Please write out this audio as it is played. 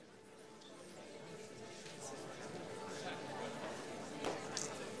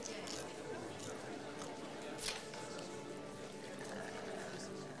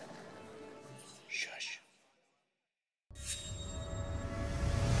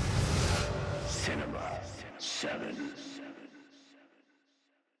Cinema 7.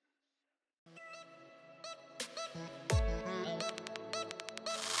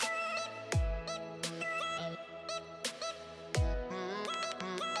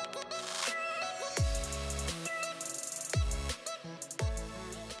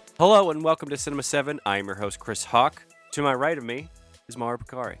 Hello and welcome to Cinema 7. I am your host, Chris Hawk. To my right of me is Mara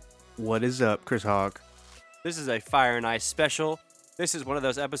Bakari. What is up, Chris Hawk? This is a Fire and Ice special. This is one of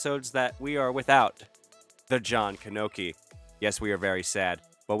those episodes that we are without the John Kanoki. Yes, we are very sad,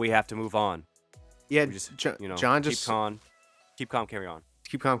 but we have to move on. Yeah, We just, John just keep calm, carry on.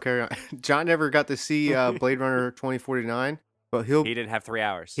 keep calm, carry on. John never got to see Blade Runner 2049, but He didn't have 3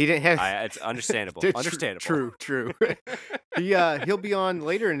 hours. he didn't have. It's understandable. True. He'll be on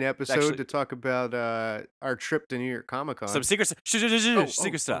later in the episode actually- to talk about our trip to New York Comic Con. Some secret stuff.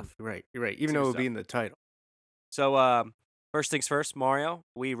 You're right. Even Secret though it would stuff. be in the title. So, first things first, Mario,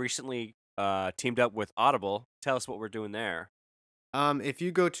 we recently teamed up with Audible. Tell us what we're doing there. If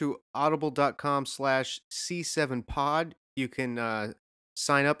you go to audible.com/C7pod, you can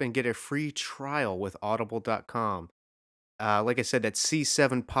sign up and get a free trial with audible.com. Like I said, that's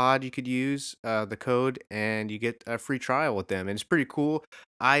C7pod. You could use the code and you get a free trial with them. And it's pretty cool.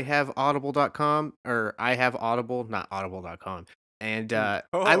 I have audible.com, or I have Audible, not audible.com. And I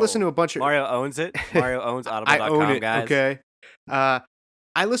listen to a bunch of. Mario owns it. Mario owns I Audible.com, own it, guys. okay?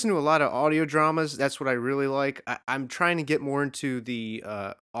 I listen to a lot of audio dramas. That's what I really like. I'm trying to get more into the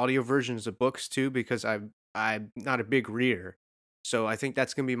audio versions of books too, because I'm not a big reader. So I think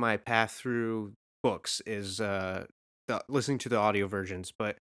that's gonna be my path through books is listening to the audio versions.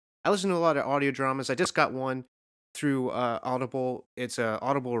 But I listen to a lot of audio dramas. I just got one through Audible. It's a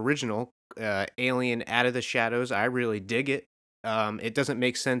Audible original, Alien Out of the Shadows. I really dig it. It doesn't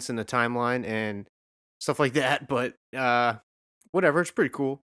make sense in the timeline and stuff like that, but whatever, it's pretty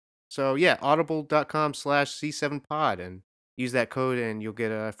cool. So yeah, audible.com/C7pod and use that code and you'll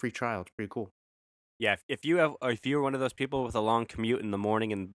get a free trial. It's pretty cool. Yeah, if you're one of those people with a long commute in the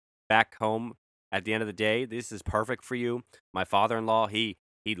morning and back home at the end of the day, this is perfect for you. My father-in-law, he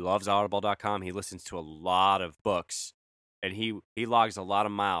loves audible.com. He listens to a lot of books and he logs a lot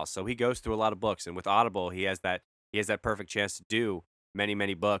of miles. So he goes through a lot of books, and with Audible, he has that perfect chance to do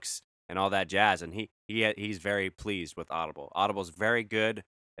many books and all that jazz, and he's very pleased with Audible. Audible's very good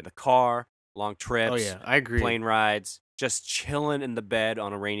in the car, long trips, Oh yeah, I agree. plane rides, just chilling in the bed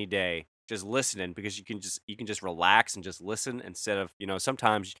on a rainy day, just listening, because you can just relax and just listen instead of,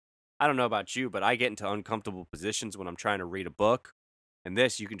 sometimes, I don't know about you, but I get into uncomfortable positions when I'm trying to read a book. And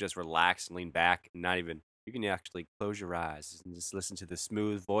this, you can just relax and lean back and you can actually close your eyes and just listen to the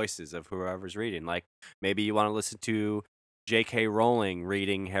smooth voices of whoever's reading. Like maybe you want to listen to J.K. Rowling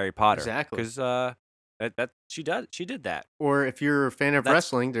reading Harry Potter. Exactly. Because she did that. Or if you're a fan of That's-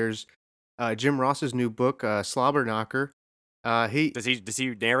 wrestling, there's Jim Ross's new book, Slobber Knocker. He Does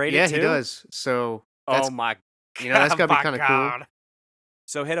he narrate yeah, it too? he does. So that's, Oh my god. that's gotta be my kind of cool. God.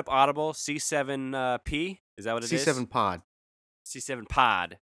 So hit up Audible, C7P. Is that what it is? C7 Pod. C7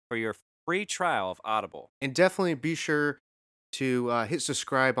 Pod for your free trial of Audible. And definitely be sure to hit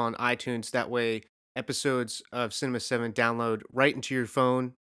subscribe on iTunes. That way, episodes of Cinema 7 download right into your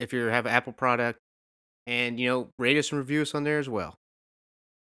phone if you have an Apple product. And, rate us and review us on there as well.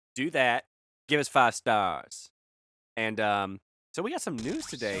 Do that. Give us 5 stars. And so we got some news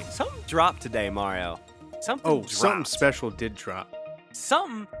today. Something dropped today, Mario. Something special did drop.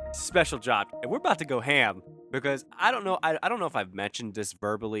 Something special dropped, and we're about to go ham because I don't know if I've mentioned this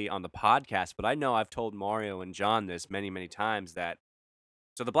verbally on the podcast, but I know I've told Mario and John this many times that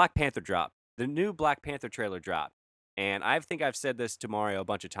so the Black Panther dropped. The new Black Panther trailer dropped. And I think I've said this to Mario a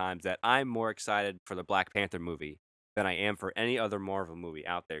bunch of times that I'm more excited for the Black Panther movie than I am for any other Marvel movie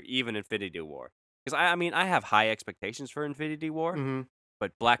out there, even Infinity War. Because I have high expectations for Infinity War, Mm-hmm.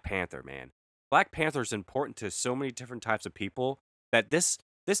 but Black Panther, man. Black Panther is important to so many different types of people that this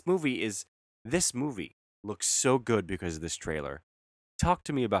movie looks so good because of this trailer. Talk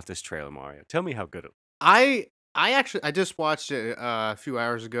to me about this trailer, Mario. Tell me how good it. I just watched it a few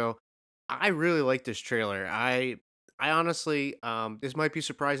hours ago. I really like this trailer. I honestly, this might be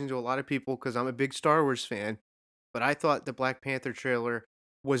surprising to a lot of people because I'm a big Star Wars fan, but I thought the Black Panther trailer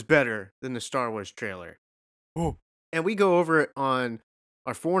was better than the Star Wars trailer. Oh. And we go over it on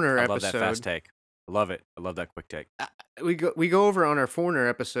our Foreigner I episode. love that fast take. I love it. I love that quick take. We go over on our Foreigner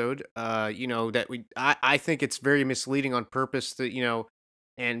episode. That I think it's very misleading on purpose that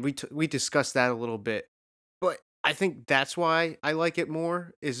and we discussed that a little bit. But I think that's why I like it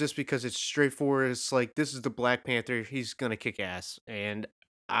more, is just because it's straightforward. It's like, this is the Black Panther. He's gonna kick ass, and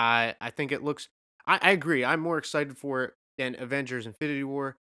I think it looks. I agree. I'm more excited for it than Avengers: Infinity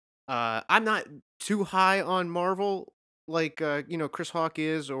War. I'm not too high on Marvel like Chris Hawk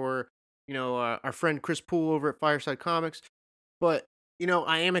is, or our friend Chris Poole over at Fireside Comics. But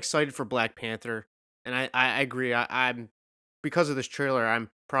I am excited for Black Panther, and I agree. I'm because of this trailer, I'm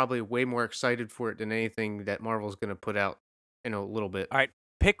probably way more excited for it than anything that Marvel's gonna put out in a little bit. All right,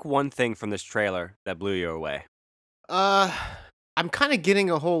 pick one thing from this trailer that blew you away. Uh, I'm kind of getting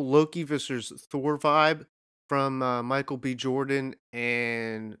a whole Loki versus Thor vibe from Michael B. Jordan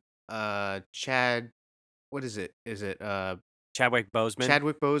and Chad. What is it? Is it Chadwick Boseman.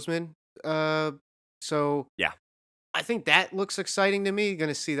 Chadwick Boseman? Uh, so Yeah. I think that looks exciting to me.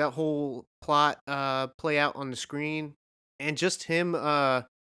 Gonna see that whole plot play out on the screen, and just him.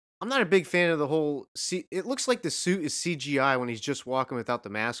 I'm not a big fan of the whole. It looks like the suit is CGI when he's just walking without the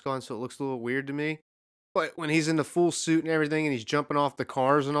mask on, so it looks a little weird to me. But when he's in the full suit and everything, and he's jumping off the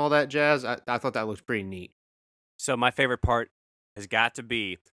cars and all that jazz, I thought that looked pretty neat. So my favorite part has got to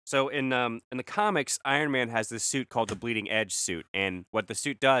be so in the comics, Iron Man has this suit called the Bleeding Edge suit, and what the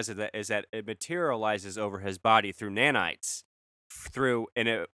suit does is that it materializes over his body through nanites, and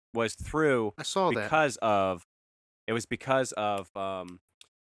it was through I saw that. because of it was because of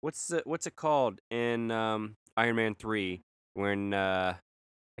what's it called in Iron Man 3 when I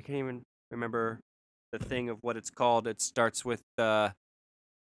can't even remember the thing of what it's called. It starts with oh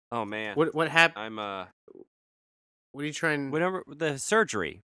man, What happened? I'm What are you trying? whatever the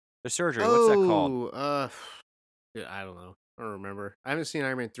surgery. The surgery, what's that called? Oh, yeah, I don't know. I don't remember. I haven't seen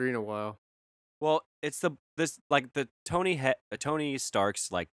Iron Man 3 in a while. Well, it's the Tony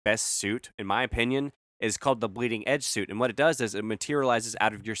Stark's like best suit in my opinion is called the Bleeding Edge suit, and what it does is it materializes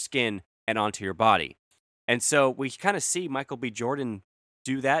out of your skin and onto your body. And so we kind of see Michael B. Jordan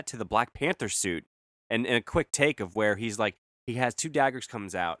do that to the Black Panther suit, and in a quick take of where he's like he has two daggers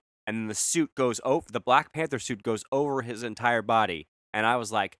comes out, and then the Black Panther suit goes over his entire body, and I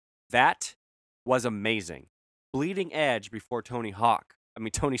was like, that was amazing. Bleeding Edge before Tony Whoa,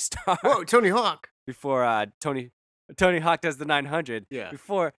 Stark Tony Hawk. before Tony Hawk does the 900 Yeah.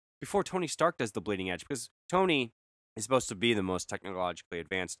 before Tony Stark does the Bleeding Edge, because Tony is supposed to be the most technologically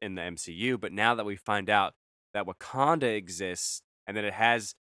advanced in the MCU, but now that we find out that Wakanda exists and that it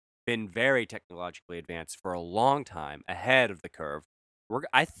has been very technologically advanced for a long time ahead of the curve,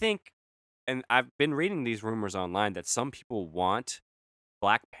 I think, and I've been reading these rumors online that some people want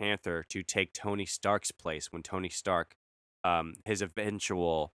Black Panther to take Tony Stark's place when Tony Stark, his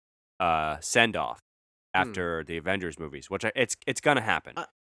eventual send off Hmm. after the Avengers movies, which it's gonna happen.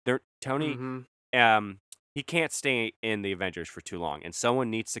 Uh, Tony, mhm. he can't stay in the Avengers for too long, and someone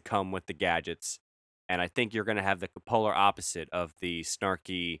needs to come with the gadgets. And I think you're gonna have the polar opposite of the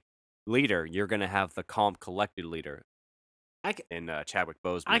snarky leader. You're gonna have the calm, collected leader I can, in Chadwick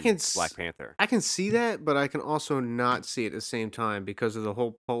I can Boseman's Black Panther. I can see that, but I can also not see it at the same time because of the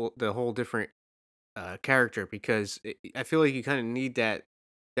whole different character. Because I feel like you kind of need that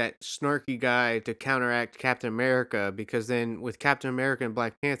snarky guy to counteract Captain America. Because then with Captain America and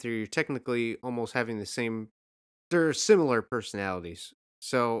Black Panther, you're technically almost having the same. They're similar personalities.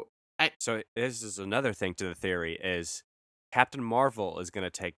 So I So this is another thing to the theory is Captain Marvel is going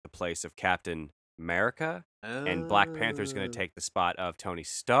to take the place of Captain America, and Black Panther is going to uh, take the spot of Tony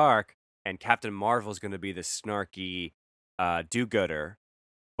Stark, and Captain Marvel is going to be the snarky do-gooder,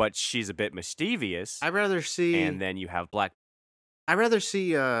 but she's a bit mischievous. I'd rather And see then you have Black. I'd rather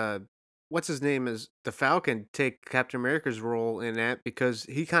see what's his name is the Falcon take Captain America's role in that because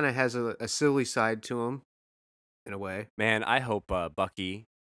he kind of has a silly side to him in a way. Man, I hope Bucky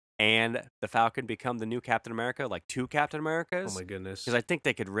and the Falcon become the new Captain America, like two Captain Oh Americas, my because goodness. I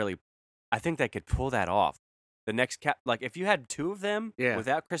think they could pull that off. The next like if you had two of them Yeah.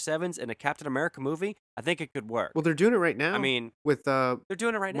 without Chris Evans in a Captain America movie, I think it could work. Well, they're doing it right I now mean, with they're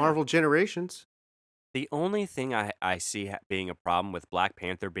doing it right now. Marvel Generations. The only thing I see being a problem with Black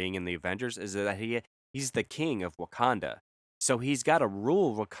Panther being in the Avengers is that he's the king of Wakanda, so he's got to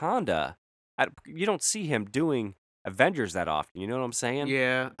rule Wakanda. You don't see him doing Avengers that often. You know what I'm saying?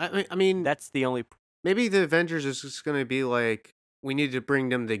 Yeah. I mean That's the only. maybe the Avengers is just going to be like we need to bring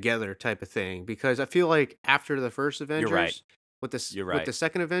them together type of thing because I feel like after the first You're right. Avengers You're with right. the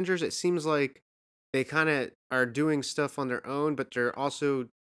second Avengers it seems like they kind of are doing stuff on their own but they're also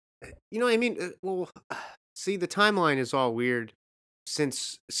you know what I mean? Well, see, the timeline is all weird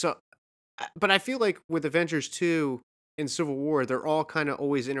since but I feel like with Avengers 2 and Civil War, they're all kind of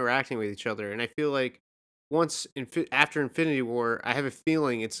always interacting with each other, and I feel like after Infinity War, I have a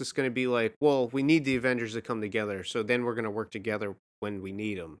feeling it's just going to be like, well, we need the Avengers to come together, so then we're going to work together when we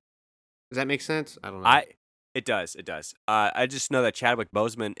need them. Does that make sense? I don't know. I It does. It does. I just know that Chadwick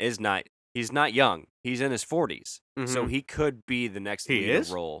Boseman is not. He's not young. He's in his 40s, so Mhm. he could be the next He leader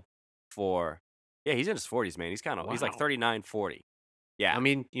is? role. for. Yeah, he's in his 40s, man. He's like Wow. 39, 40. Yeah, I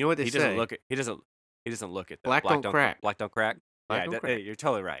mean, you know what they he doesn't say: look it. He doesn't look it though. black don't crack. Black don't crack. Black Yeah, don't hey, crack. you're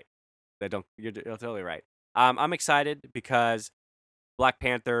totally right. They don't. You're totally right. I'm excited because Black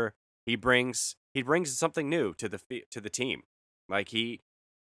Panther he brings something new to to the team. Like he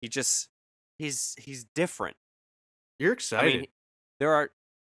just he's different. You're I mean, excited. there are.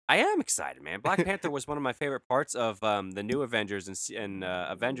 I am excited, man. Black Panther was one of my favorite parts of the new Avengers and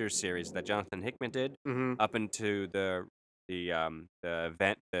Avengers series that Jonathan Hickman did, Mm-hmm. up into the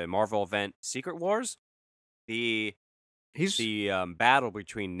Marvel event Secret Wars. The He's battle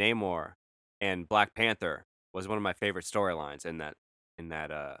between Namor and Black Panther was one of my favorite storylines in that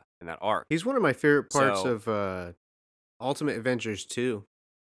arc. he's one of my favorite parts So, of Ultimate Avengers 2.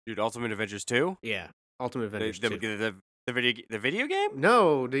 dude, Ultimate Avengers 2? Yeah, Ultimate The Avengers the 2. the video game?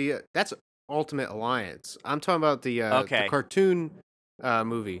 No, the that's Ultimate Alliance. I'm talking about the Okay. cartoon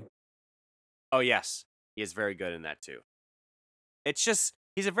movie. Oh, yes. He is very good in that too. It's just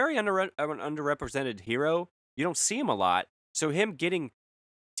he's a very underrepresented hero. You don't see him a lot. So him getting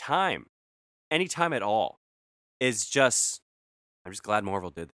time, any time at all, is just I'm just glad Marvel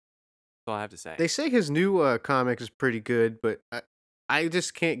did. That's all I have to say. They say his new comic is pretty good, but I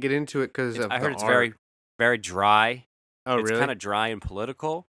just can't get into it because It's of I the heard it's art. very dry. Oh, It's really? kind of dry and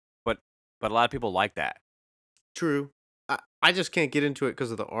political, but a lot of people like that. True. I just can't get into it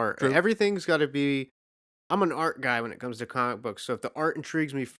because of the art. True. Everything's got to be. I'm an art guy when it comes to comic books. So if the art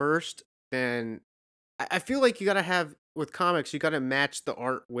intrigues me first, then I feel like you got to have with comics. You got to match the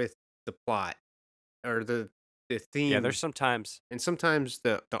art with the plot or the Yeah, theme, and sometimes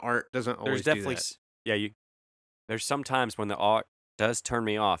the art doesn't there's always do definitely that. yeah, there's some times when the art does turn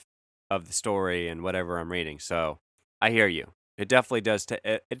me off of the story and whatever I'm reading. So, I hear you. It definitely does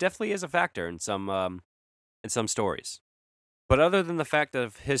it definitely is a factor in some stories. But other than the fact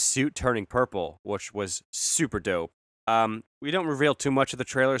of his suit turning purple, which was super dope, we don't reveal too much of the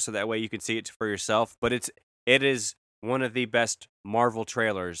trailer, so that way you can see it for yourself. But it is one of the best Marvel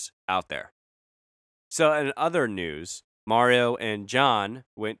trailers out there. So, in other news, Mario and John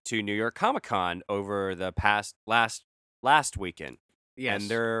went to New York Comic Con over the past last weekend, and Yes.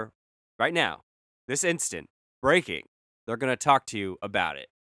 they're right now, this instant, breaking. They're gonna talk to you about it.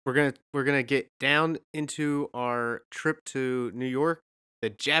 We're gonna get down into our trip to New York, the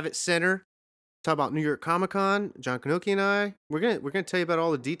Javits Center. Talk about New York Comic Con. John Kanoki and I. We're gonna tell you about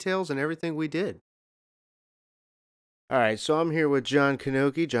all the details and everything we did. All right, so I'm here with John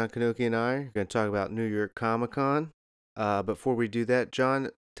Kanoki. John Kanoki and I are gonna talk about New York Comic Con. Before we do that, John,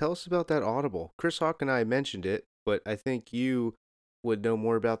 tell us about that Audible. Chris Hawk and I mentioned it, but I think you would know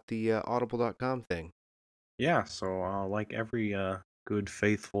more about the Audible.com thing. Yeah, so like every good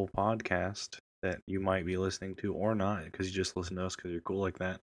faithful podcast that you might be listening to or not, because you just listen to us because you're cool like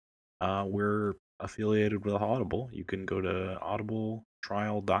that, we're affiliated with Audible. You can go to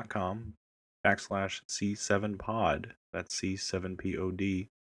audibletrial.com/C7pod, that's C7POD,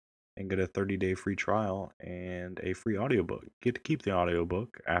 and get a 30-day free trial and a free audiobook. You get to keep the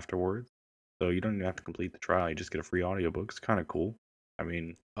audiobook afterwards, so you don't even have to complete the trial. You just get a free audiobook. It's kind of cool. I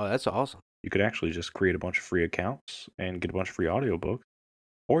mean, Oh, that's awesome. you could actually just create a bunch of free accounts and get a bunch of free audiobooks,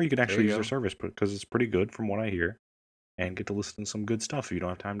 or you could There actually you use their go. service because it's pretty good from what I hear, and get to listen to some good stuff if you don't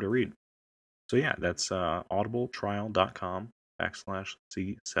have time to read. So yeah, that's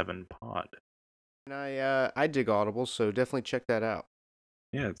audibletrial.com/C7pod. And I dig Audible, so definitely check that out.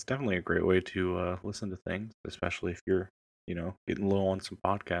 Yeah, it's definitely a great way to listen to things, especially if you're, getting low on some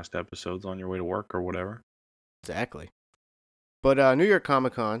podcast episodes on your way to work or whatever. Exactly. But New York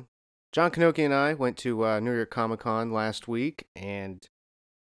Comic Con, John Kanoki and I went to New York Comic Con last week, and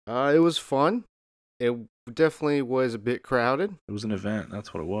it was fun. It definitely was a bit crowded. It was an event,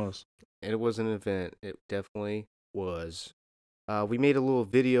 that's what it was. It was an event. It definitely was. We made a little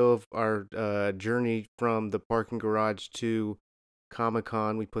video of our journey from the parking garage to Comic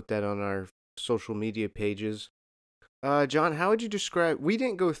Con. We put that on our social media pages. John, how would you describe? We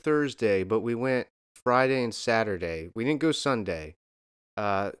didn't go Thursday, but we went Friday and Saturday. We didn't go Sunday.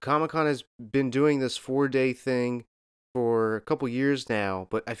 Comic Con has been doing this 4-day thing for a couple years now,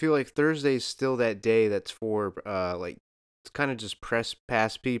 but I feel like Thursday is still that day that's for like it's kind of just press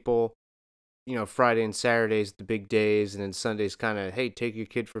pass people. You know, Friday and Saturday's the big days, and then Sunday's kind of hey, take your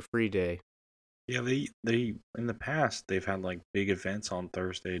kid for free day. Yeah, they in the past they've had like big events on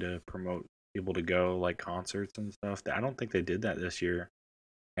Thursday to promote people to go, like concerts and stuff. I don't think they did that this year.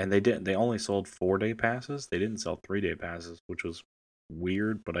 And they didn't. They only sold 4-day passes. They didn't sell 3-day passes, which was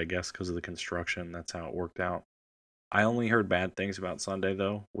weird, but I guess because of the construction, that's how it worked out. I only heard bad things about Sunday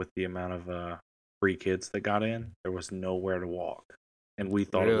though, with the amount of free kids that got in. There was nowhere to walk, and we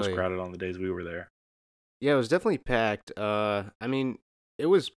thought it was Really? crowded on the days we were there. Yeah, it was definitely packed. I mean, it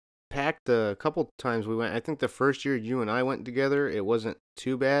was packed a couple times we went. I think the first year you and I went together, it wasn't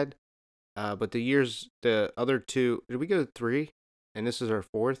too bad. But the other two, did we go to three? And this is our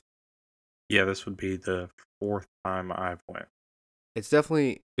fourth. Yeah, this would be the fourth time I've went. It's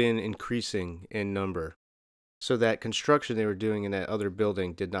definitely been increasing in number. So that construction they were doing in that other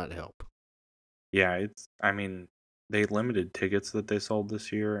building did not help. Yeah, I mean, they limited tickets that they sold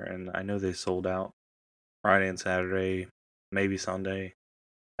this year, and I know they sold out Friday and Saturday, maybe Sunday.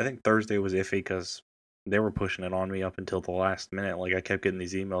 I think Thursday was iffy because they were pushing it on me up until the last minute. Like, I kept getting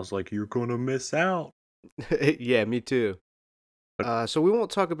these emails like, "You're gonna miss out." Yeah, me too. But So we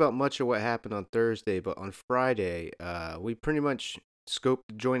won't talk about much of what happened on Thursday, but on Friday, we pretty much scoped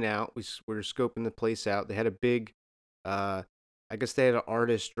the joint out. We were scoping the place out. They had a big, uh, I guess they had an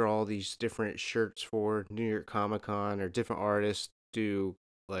artist draw these different shirts for New York Comic Con, or different artists do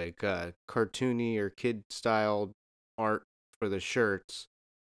like cartoony or kid style art for the shirts.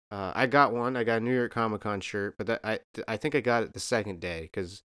 I got one. I got a New York Comic Con shirt, but I think I got it the second day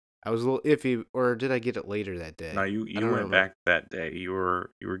because I was a little iffy, or did I get it later that no, day? I you don't went remember. back that day. You were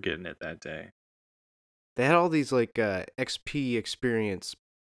getting it that day. They had all these like XP experience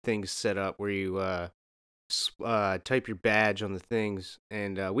things set up where you type your badge on the things,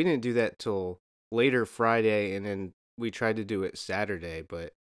 and we didn't do that till later Friday, and then we tried to do it Saturday,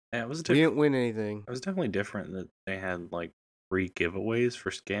 but Yeah, it was we different. didn't win anything. It was definitely different that they had like free giveaways for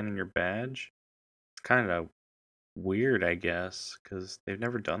scanning your badge. It's kind of weird, I guess, because they've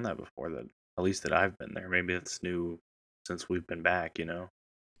never done that before. That at least that I've been there. Maybe it's new since we've been back.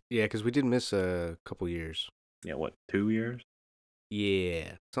 Yeah, because we did miss a couple years. Yeah, what, 2 years?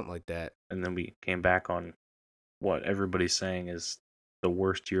 Yeah, something like that. And then we came back on what everybody's saying is the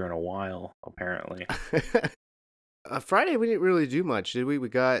worst year in a while, apparently. Friday we didn't really do much, did we? We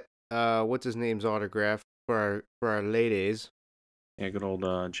got what's his name's autograph for our ladies. Yeah, good old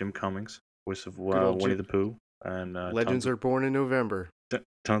Jim Cummings, voice of Good old Winnie the Pooh, and Legends are born in November.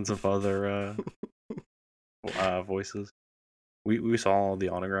 tons of other voices. We saw all the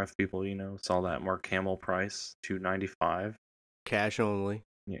autograph people. Saw that Mark Hamill price, $2.95. Cash only.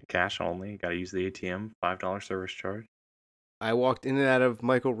 Yeah, cash only. Got to use the ATM, $5 service charge. I walked in and out of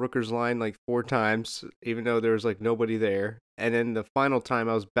Michael Rooker's line like 4 times, even though there was like nobody there. And then the final time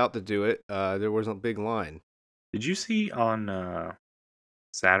I was about to do it, there wasn't a big line. Did you see on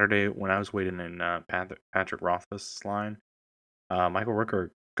Saturday when I was waiting in Patrick Rothfuss's line? Michael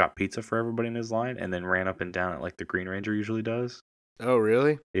Rooker got pizza for everybody in his line and then ran up and down it like the Green Ranger usually does. Oh,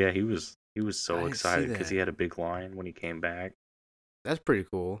 really? Yeah, he was I so didn't see excited because that. he had a big line when he came back. That's pretty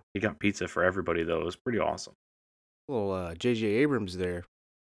cool. He got pizza for everybody though. It was pretty awesome. Little J.J. Abrams there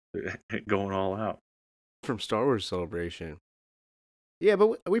Going all out. from Star Wars Celebration. Yeah,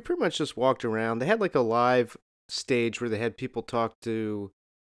 but we pretty much just walked around. They had like a live stage where they had people talk to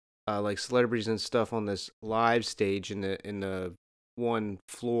like celebrities and stuff on this live stage in the one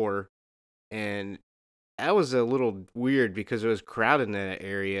floor, and that was a little weird because it was crowded in that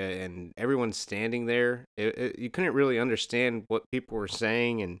area and everyone's standing there. You couldn't really understand what people were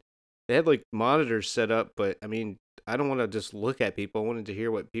saying, and they had like monitors set up, but I mean, I don't want to just look at people. I wanted to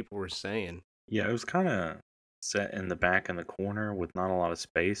hear what people were saying. Yeah, it was kind of set in the back in the corner with not a lot of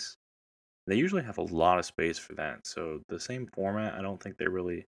space. They usually have a lot of space for that. So the same format, I don't think they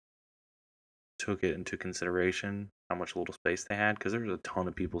really took it into consideration how much little space they had because there was a ton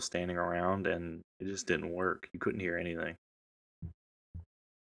of people standing around and it just didn't work. You couldn't hear anything.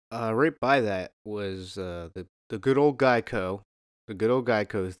 Right by that was the good old Geico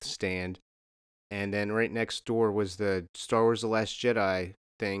stand, and then right next door was the Star Wars: The Last Jedi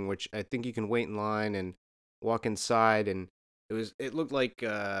thing, which I think you can wait in line and walk inside, and it looked like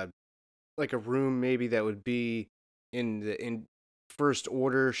a room maybe that would be in first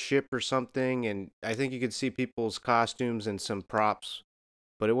order ship or something, and I think you could see people's costumes and some props,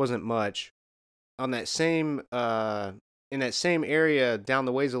 but it wasn't much. On that same in that same area down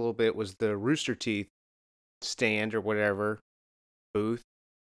the ways a little bit was the Rooster Teeth stand or whatever booth.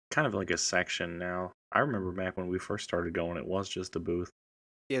 Kind of like a section now. I remember back when we first started going, it was just a booth.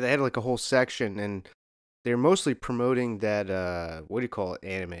 Yeah, they had like a whole section, and they're mostly promoting that what do you call it,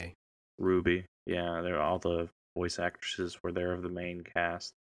 anime. Ruby. Yeah, all the voice actresses were there of the main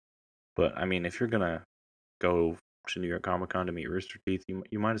cast. But I mean, if you're gonna go to New York Comic Con to meet Rooster Teeth,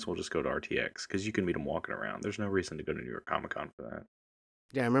 you might as well just go to RTX because you can meet them walking around. There's no reason to go to New York Comic Con for that.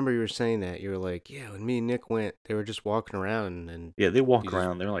 Yeah, I remember you were saying that. You were like, yeah, when me and Nick went, they were just walking around, and Yeah, they you walk just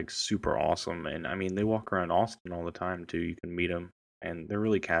around. They're like super awesome, and I mean, they walk around Austin all the time too. You can meet them, and they're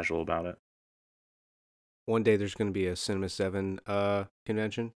really casual about it. one day there's going to be a Cinema 7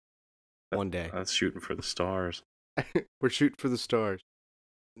 convention. One day. That's shooting for the stars. We're shooting for the stars.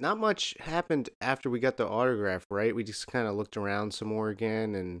 Not much happened after we got the autograph, right? We just kind of looked around some more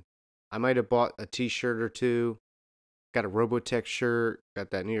again, and I might have bought a T-shirt or two. Got a Robotech shirt. Got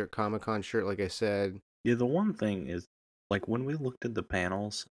that New York Comic Con shirt, like I said. Yeah, the one thing is, like, when we looked at the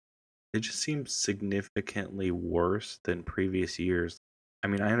panels, it just seems significantly worse than previous years. I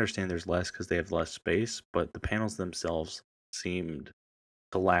mean, I understand there's less because they have less space, but the panels themselves seemed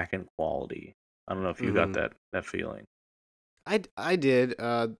to lack in quality. I don't know if you got Mm-hmm. that feeling. I did.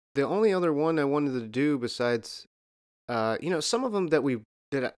 The only other one I wanted to do besides, some of them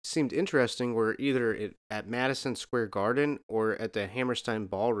that seemed interesting were either at Madison Square Garden or at the Hammerstein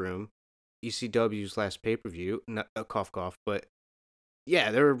Ballroom, ECW's last pay per view. Not a cough cough, but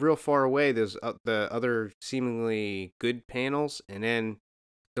yeah, they were real far away. There's the other seemingly good panels, and then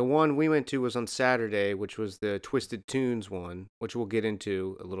the one we went to was on Saturday, which was the Twisted Tunes one, which we'll get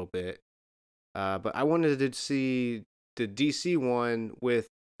into a little bit. But I wanted to see the DC one with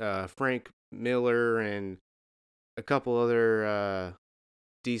Frank Miller and a couple other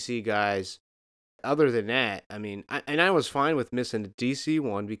DC guys. Other than that, I mean, I was fine with missing the DC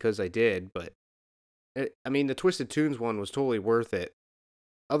one because I did, but I mean, the Twisted Tunes one was totally worth it.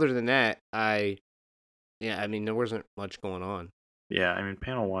 Other than that, yeah, I mean, there wasn't much going on. Yeah, I mean,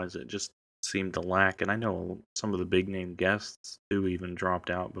 panel wise, it just seemed to lack. And I know some of the big name guests too even dropped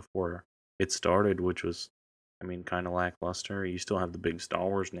out before it started, which was, I mean, kind of lackluster. You still have the big Star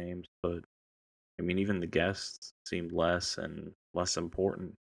Wars names, but I mean, even the guests seemed less and less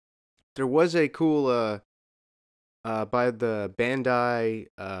important. There was a cool by the Bandai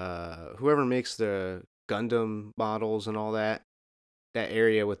whoever makes the Gundam models and all that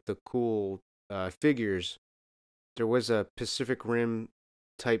area with the cool figures. There was a Pacific Rim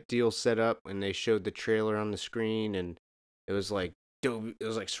type deal set up, and they showed the trailer on the screen, and it was like it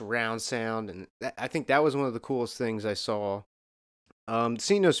was like surround sound, and I think that was one of the coolest things I saw.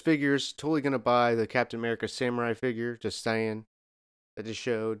 Seeing those figures, totally gonna buy the Captain America Samurai figure. Just saying that they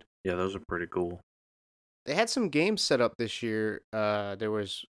showed. Yeah, those are pretty cool. They had some games set up this year. There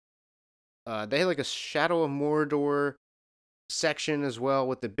was they had like a Shadow of Mordor section as well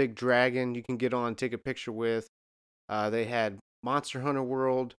with the big dragon you can get on and take a picture with. They had Monster Hunter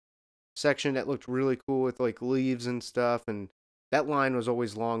World section that looked really cool with like leaves and stuff, and that line was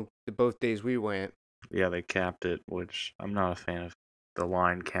always long the both days we went. Yeah, they capped it, which I'm not a fan of the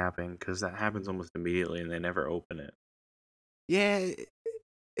line capping because that happens almost immediately and they never open it. Yeah,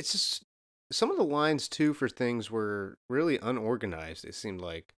 it's just some of the lines too for things were really unorganized. It seemed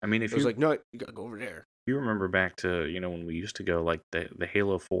like I mean, it was like, no, you gotta go over there. if you remember back to when we used to go like the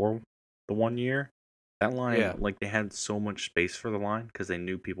Halo 4 the one year, that line, Yeah, like, they had so much space for the line because they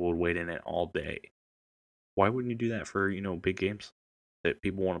knew people would wait in it all day. Why wouldn't you do that for big games that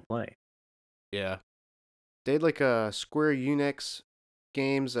people want to play? yeah. They had like a Square Enix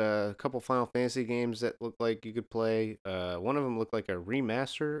games, a couple Final Fantasy games that looked like you could play. One of them looked like a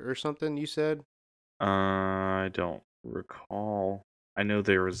remaster or something. You said. I don't recall. I know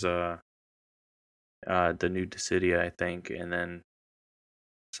there was the new Dissidia, I think, and then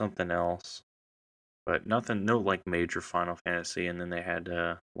something else, but nothing, no like major Final Fantasy. And then they had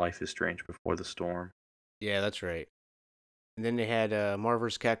Life is Strange Before the Storm. Yeah, that's right. And then they had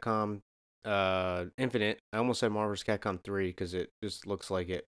Marvel's Capcom Infinite. I almost said Marvel's Capcom 3 because it just looks like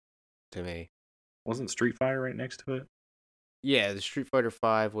it to me. Wasn't Street Fighter right next to it? Yeah, the Street Fighter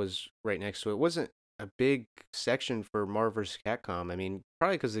 5 was right next to it. It wasn't a big section for Marvel's Capcom. I mean,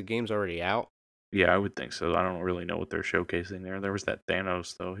 probably because the game's already out. Yeah, I would think so. I don't really know what they're showcasing there. There was that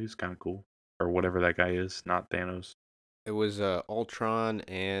Thanos though. He's kind of cool, or whatever that guy is. Not Thanos. It was Ultron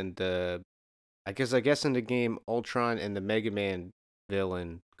and I guess in the game Ultron and the Mega Man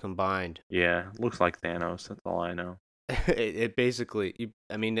villain combined. Yeah, looks like Thanos. That's all I know. It basically,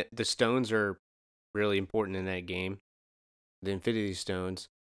 I mean, the stones are really important in that game. The Infinity Stones.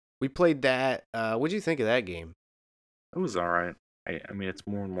 We played that. What do you think of that game? It was all right. I mean, it's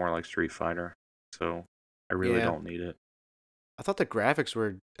more and more like Street Fighter, so I really Yeah, don't need it. I thought the graphics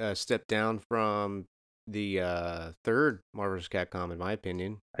were a step down from the third Marvel's Capcom, in my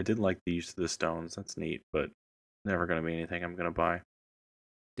opinion. I did like the use of the stones. That's neat, but never gonna be anything I'm gonna buy.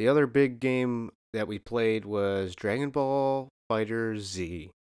 The other big game that we played was Dragon Ball Fighter Z.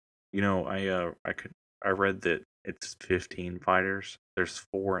 I read that it's 15 fighters. There's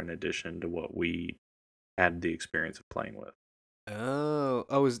four in addition to what we had the experience of playing with.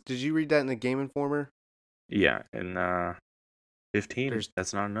 Did you read that in the Game Informer? Yeah, and 15, There's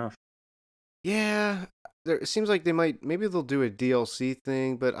that's not enough. Yeah, it seems like maybe they'll do a DLC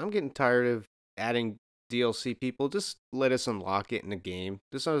thing, but I'm getting tired of adding DLC people, just let us unlock it in the game.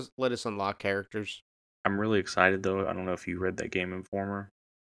 Let us unlock characters. I'm really excited though. I don't know if you read that Game Informer,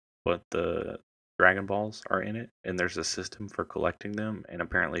 but the Dragon Balls are in it, and there's a system for collecting them. And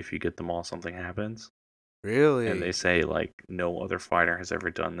apparently, if you get them all, something happens. And they Really? say like no other fighter has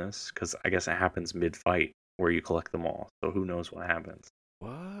ever done this because I guess it happens mid-fight where you collect them all. So who knows what happens?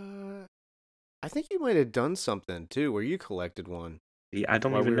 What? I think you might have done something too, where you collected one Yeah, I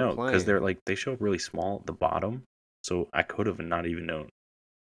don't while we even were know because playing. they're like they show up really small at the bottom, so I could have not even known.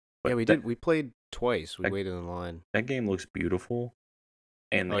 Yeah, But we that did. We played twice. We that, waited in line. that game looks beautiful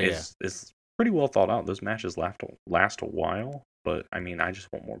and Oh yeah. is pretty well thought out. Those matches last a while, but I mean, I just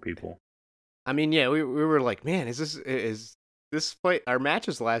want more people. I mean, yeah, we were like, man, is this fight? Our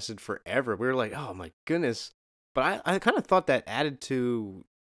matches lasted forever. We were like, oh my goodness. But I kind of thought that added to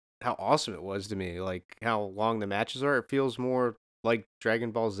how awesome it was to me, like how long the matches are. It feels more like Dragon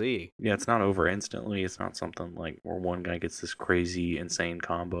Ball Z. Yeah, it's not over instantly. It's not something like where one guy gets this crazy, insane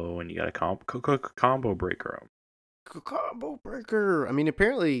combo and you got to combo breaker him. Combo breaker. I mean,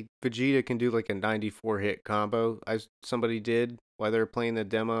 apparently Vegeta can do like a 94 hit combo. Somebody did while they were playing the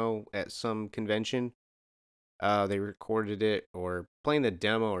demo at some convention. They recorded it or playing the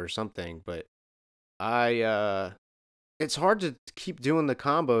demo or something. But it's hard to keep doing the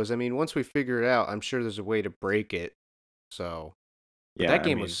combos. I mean, once we figure it out, I'm sure there's a way to break it. So, but Yeah, that I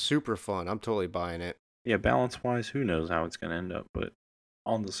game was mean, super fun. I'm totally buying it. yeah, balance wise, who knows how it's gonna end up, but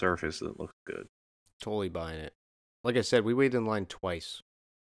on the surface, it looks good. Totally buying it. Like I said, we waited in line twice.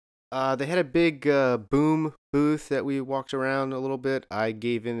 They had a big boom booth that we walked around a little bit. I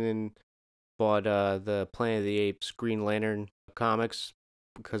gave in and bought the Planet of the Apes Green Lantern comics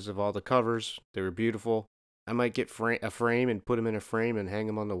because of all the covers. They were beautiful. I might get a frame and put them in a frame and hang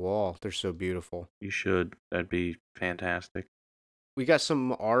them on the wall. They're so beautiful. You should. That'd be fantastic. We got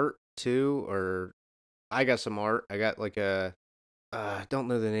some art too, or I got some art. I got like I don't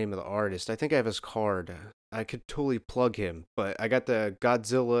know the name of the artist. I think I have his card. I could totally plug him, but I got the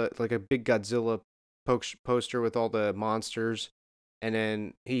Godzilla, like a big Godzilla poster with all the monsters, and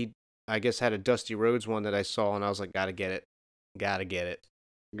then I guess, had a Dusty Rhodes one that I saw, and I was like, gotta get it, gotta get it.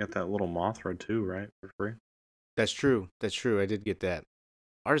 You got that little Mothra too, right? For free. That's true. That's true. I did get that.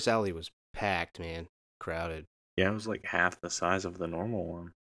 Artist Alley was packed, man, crowded. Yeah, it was like half the size of the normal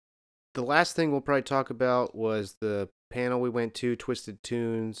one. The last thing we'll probably talk about was the panel we went to, Twisted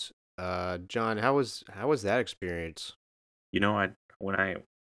Tunes. John, how was that experience? You know, I when I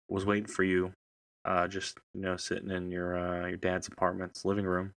was waiting for you, just sitting in your dad's apartment's living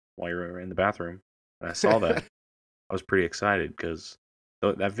room while you were in the bathroom, and I saw that, I was pretty excited because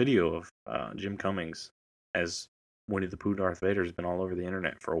that video of Jim Cummings as Winnie the Pooh Darth Vader has been all over the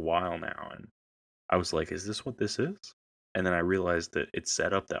internet for a while now, and I was like, "Is this what this is?" And then I realized that it's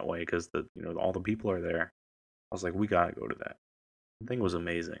set up that way because all the people are there. I was like, "We gotta go to that." The thing was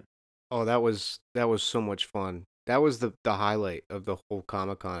amazing. Oh, that was so much fun. That was the highlight of the whole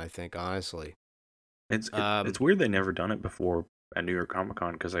Comic Con, I think, honestly. It's weird they never done it before at New York Comic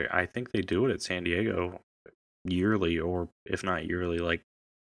Con because I think they do it at San Diego yearly or if not yearly, like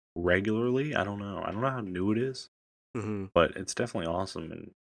regularly. I don't know. I don't know how new it is, hmm but it's definitely awesome.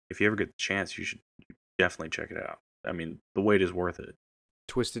 And if you ever get the chance, you should definitely check it out. I mean, the wait is worth it.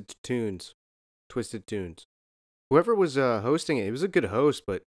 Twisted Tunes, Twisted Tunes. Whoever was hosting it, he was a good host,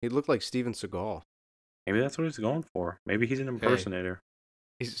 but he looked like Steven Seagal. Maybe that's what he's going for. Maybe he's an Hey, impersonator.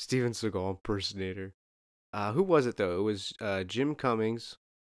 he's a Steven Seagal impersonator. Who was it though? It was Jim Cummings.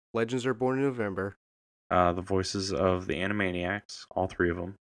 Legends Are Born in November. The voices of the Animaniacs, all three of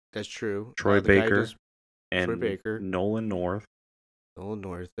them, That's true. Troy The guy who Baker does Troy and Baker, Nolan North. Nolan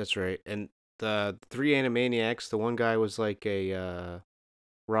North. That's right. And the three Animaniacs. The one guy was like a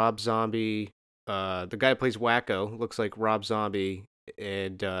Rob Zombie. The guy who plays Wacko looks like Rob Zombie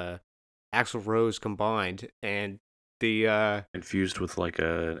and Axl Rose combined. And the Infused with like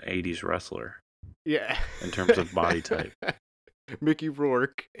a 80s wrestler yeah, in terms of body type. Mickey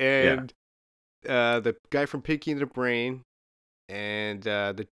Rourke Yeah. and the guy from Pinky and the Brain and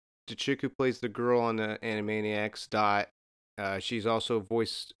the chick who plays the girl on the Animaniacs. Dot. She's also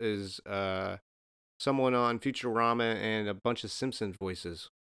voiced as someone on Futurama and a bunch of Simpsons voices.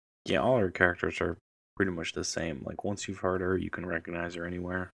 Yeah, all her characters are pretty much the same. Like once you've heard her, you can recognize her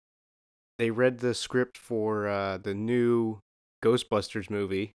anywhere. They read the script for the new Ghostbusters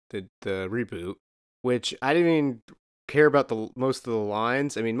movie, the reboot, which I didn't even care about the most of the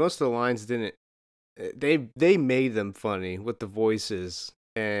lines. I mean, most of the lines didn't. They made them funny with the voices,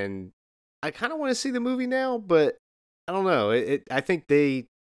 and I kind of want to see the movie now, but I don't know. I think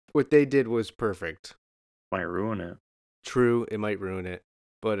what they did was perfect. Might ruin it. True, it might ruin it,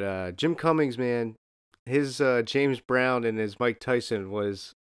 but Jim Cummings, man, His James Brown and his Mike Tyson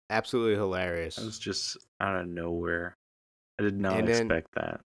was absolutely That hilarious. was just out of nowhere. I did not And then expect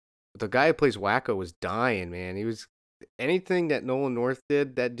that. the guy who plays Wacko was dying, man. He was anything that Nolan North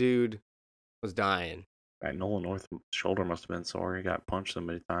did, that dude was dying. Right, Nolan North's shoulder must have been sore. He got punched so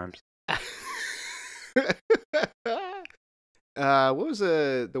many times. What was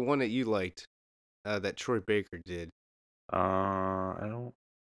the one that you liked? That Troy Baker did. I don't.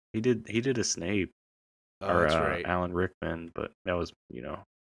 He did a Snape Oh, or that's right. Alan Rickman, but that was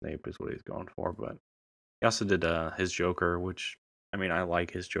Snape is what he's going for. But he also did his Joker, which I mean I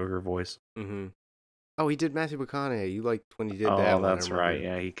like his Joker voice. Mm-hmm. Oh, he did Matthew McConaughey. You liked when he did that Oh, one, I that's right.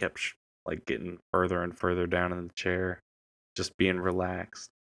 remember. Yeah, he kept like getting further and further down in the chair, just being relaxed.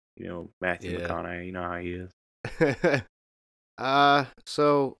 Matthew Yeah. McConaughey. You know how he is.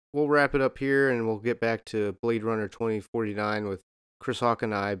 So we'll wrap it up here and we'll get back to Blade Runner 2049 with Chris Hawk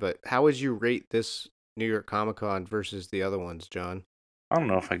and I. But how would you rate this New York Comic Con versus the other ones, John? I don't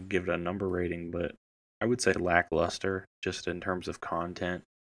know if I could give it a number rating, but I would say lackluster, just in terms of content.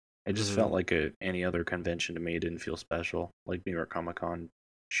 It just Mm-hmm. felt like any other convention to me. It didn't feel special, like New York Comic Con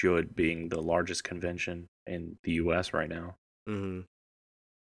should, being the largest convention in the U.S. right now. Mm-hmm.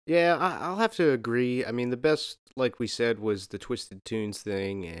 Yeah, I'll have to agree. I mean, the best, like we said, was the Twisted Tunes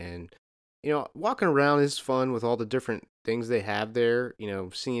thing, and walking around is fun with all the different things they have there.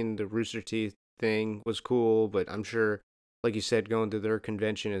 Seeing the Rooster Teeth thing was cool, but I'm sure, like you said, going to their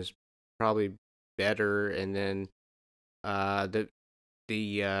convention is probably better. And then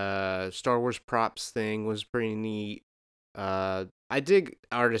the Star Wars props thing was pretty neat. I dig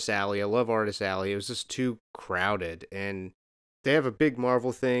Artist Alley. I love Artist Alley. It was just too crowded, and they have a big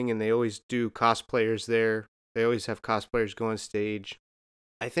Marvel thing, and they always do cosplayers there. They always have cosplayers go on stage.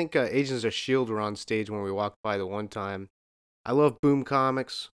 I think Agents of Shield were on stage when we walked by the one time. I love Boom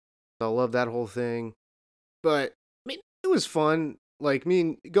Comics, so I love that whole thing. But I mean, it was fun. Like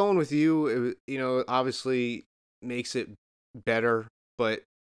me going with you, obviously makes it better. But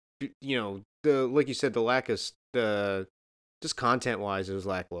the like you said, the lack of the just content wise, it was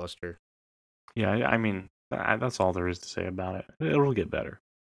lackluster. Yeah, I mean, that's all there is to say about it. It'll get better.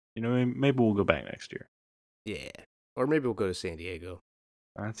 Maybe we'll go back next year. Yeah, or maybe we'll go to San Diego.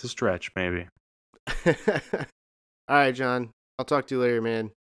 That's a stretch, maybe. All right, John. I'll talk to you later,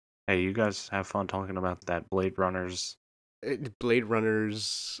 man. Hey, you guys have fun talking about that Blade Runners. Blade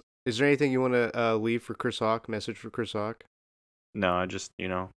Runners. Is there anything you want to leave for Chris Hawk? Message for Chris Hawk? No, I just,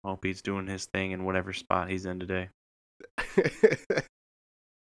 hope he's doing his thing in whatever spot he's in today.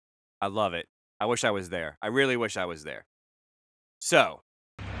 I love it. I wish I was there. I really wish I was there. So,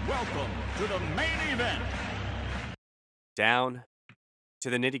 Welcome to the main event. down to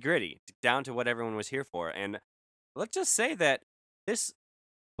the nitty gritty, down to what everyone was here for. And let's just say that this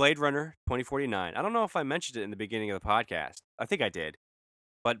Blade Runner 2049, I don't know if I mentioned it in the beginning of the podcast. I think I did.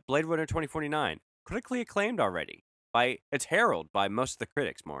 But Blade Runner 2049, critically acclaimed already. It's heralded by most of the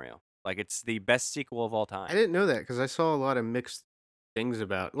critics, Mario. Like, it's the best sequel of all I time. didn't know that because I saw a lot of mixed things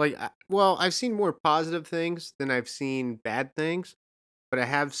about. I've seen more positive things than I've seen bad things, but I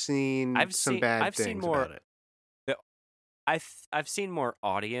have seen some bad I've seen things more. about it. I've seen more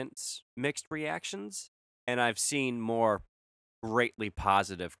audience mixed reactions, and I've seen more greatly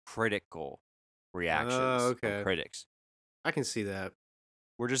positive critical reactions Oh, from okay. critics. I can see that.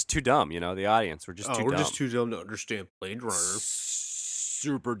 We're just too dumb, the audience. We're just too we're dumb. just too dumb to understand Blade Runner.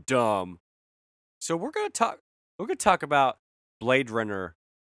 Super dumb. So we're gonna talk about Blade Runner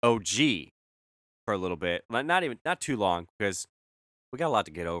OG for a little bit. Not too long, because we got a lot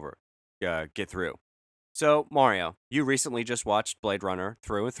to get through. So Mario, you recently just watched Blade Runner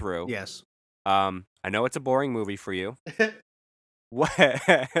through and through. Yes. I know it's a boring movie for you. What?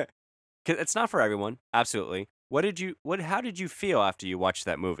 'Cause it's not for everyone. Absolutely. How did you feel after you watched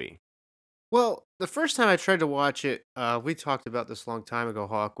that movie? Well, the first time I tried to watch it, we talked about this a long time ago,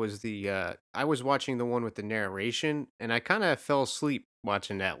 Hawk, was I was watching the one with the narration, and I kind of fell asleep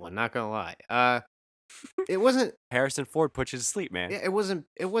watching that one, not gonna lie. It wasn't, Harrison Ford puts you to sleep, man. yeah, it wasn't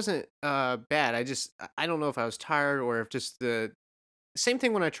bad. I don't know if I was tired or if just the same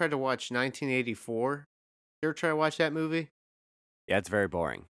thing when I tried to watch 1984. You ever try to watch that movie? Yeah, it's very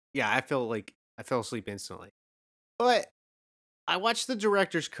boring. Yeah, I fell asleep instantly. But I watched the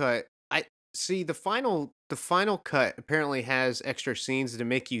director's cut. I see the final cut apparently has extra scenes to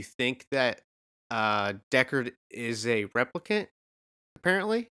make you think that Deckard is a replicant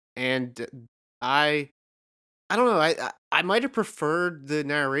apparently. And I don't know. I might have preferred the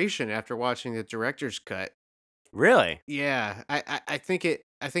narration after watching the director's cut. Really? Yeah, I think it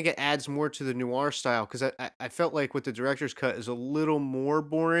adds more to the noir style because I felt like with the director's cut is a little more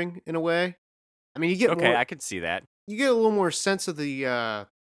boring in a way. I mean, you get Okay, more I could see that. you get a little more sense of the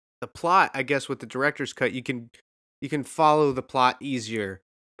plot, I guess, with the director's cut. You can follow the plot easier.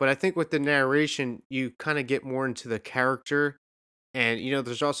 But I think with the narration, you kind of get more into the character, and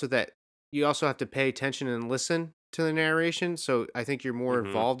there's also that you also have to pay attention and listen to the narration. So I think you're more Hmm.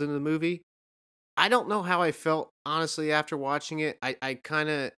 involved in the movie. I don't know how I felt honestly after watching it.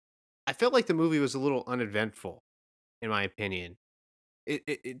 I felt like the movie was a little uneventful, in my opinion.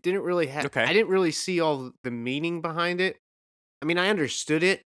 It didn't really have. Okay. I didn't really see all the meaning behind it. I mean, I understood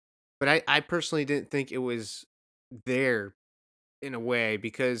it, but I personally didn't think it was there in a way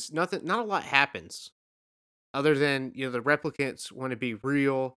because not a lot happens other than the replicants want to be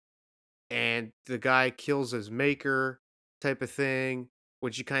real and the guy kills his maker type of thing,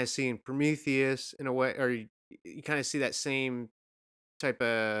 which you kind of see in Prometheus in a way, or you kind of see that same type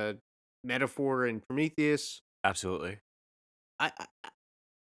of metaphor in Prometheus. Absolutely.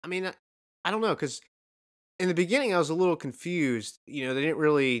 I mean, I don't know because in the beginning I was a little confused. They didn't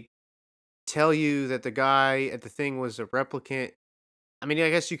really tell you that the guy at the thing was a replicant. I mean, I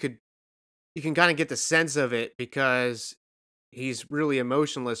guess you can kind of get the sense of it because he's really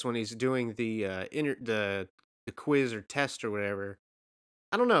emotionless when he's doing the quiz or test or whatever.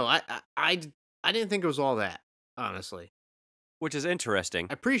 I don't know. I didn't think it was all that, honestly. Which is interesting.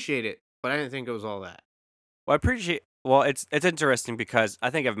 I appreciate it, but I didn't think it was all that. Well, I appreciate. Well, it's interesting because I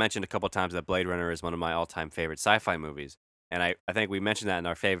think I've mentioned a couple times that Blade Runner is one of my all-time favorite sci-fi movies, and I think we mentioned that in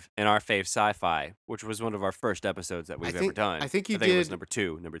our fave sci-fi, which was one of our first episodes that I we've ever think done. I think I you think it was did number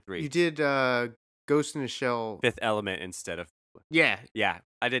two, number you three, did Ghost in the Shell. Fifth Element instead of. Yeah, Yeah,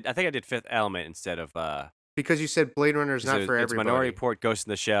 I did. I think I did Fifth Element instead of because you said Blade Runner is not for it's Minority everybody. Report, Ghost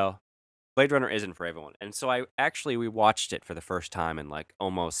in the Shell. Blade Runner isn't for everyone, and so we watched it for the first time in like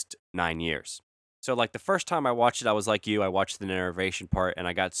almost 9 years. So like the first time I watched it, I was like you. I watched the narration part, and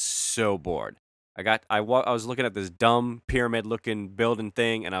I got so bored. I was looking at this dumb pyramid looking building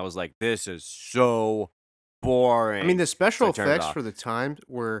thing, and I was like, this is so I mean, boring. the So special I turned it effects off. for the time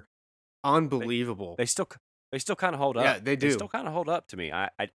were They unbelievable. they still they still kind of hold Yeah, up. they They still do. kind of hold up to me. I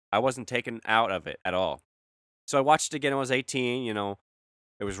wasn't taken out of it at all. So I watched it again. When I was 18.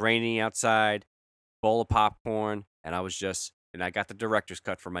 It was rainy outside, bowl of popcorn, and I got the director's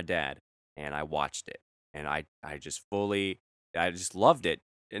cut for my dad, and I watched it, and I just loved it.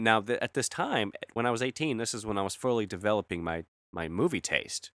 And now at this time, when I was 18, this is when I was fully developing my movie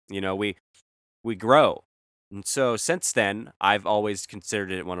taste. We grow. And so since then, I've always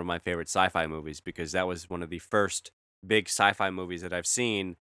considered it one of my favorite sci-fi movies because that was one of the first big sci-fi movies that I've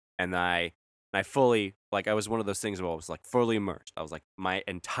seen, and I fully like I was one of those things where I was like fully immersed. I was like my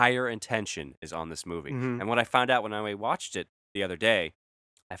entire intention is on this movie. Hmm. And what I found out when I watched it the other day,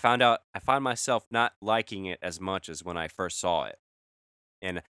 I found myself not liking it as much as when I first saw it.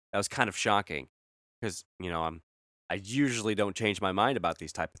 And that was kind of shocking because, I usually don't change my mind about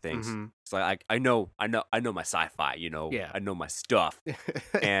these type of things. Hmm. It's like I know my sci-fi, Yeah. I know my stuff.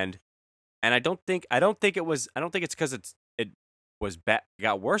 And I don't think it's because it was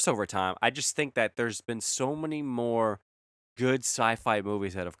got worse over time. I just think that there's been so many more good sci-fi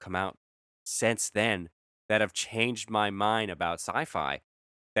movies that have come out since then that have changed my mind about sci-fi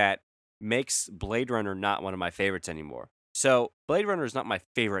that makes Blade Runner not one of my favorites anymore. So Blade Runner is not my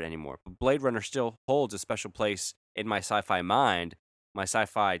favorite anymore, but Blade Runner still holds a special place in my sci-fi mind, my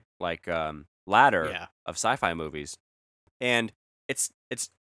sci-fi ladder Yeah. of sci-fi movies. And it's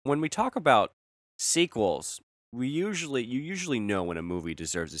when we talk about sequels, you usually know when a movie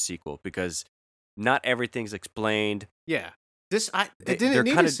deserves a sequel because not everything's explained. Yeah. It They're didn't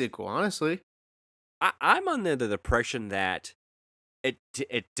need kind a of. sequel, honestly. I'm under the impression that it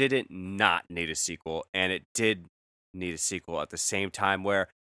didn't not need a sequel, and it did need a sequel at the same time. Where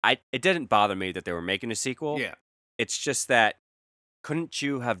it didn't bother me that they were making a sequel. Yeah. It's just that couldn't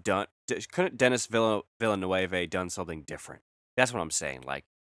Dennis Villeneuve done something different? That's what I'm saying. Like,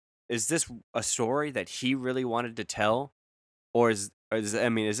 is this a story that he really wanted to tell, or is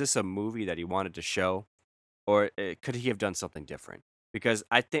this a movie that he wanted to show, or could he have done something different? Because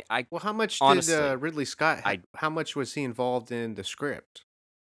I think I Well, how much did honestly Ridley Scott I how much was he involved in the script?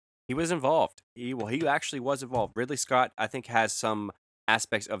 he was involved. He actually was involved. Ridley Scott I think has some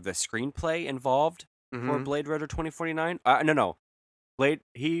aspects of the screenplay involved for Hmm. Blade Runner 2049. No. Blade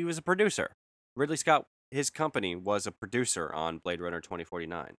he was a producer. Ridley Scott his company was a producer on Blade Runner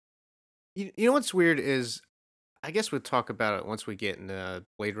 2049. You know what's weird is I guess we'll talk about it once we get into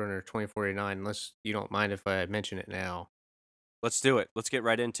Blade Runner 2049, unless you don't mind if I mention it now. Let's do it. Let's get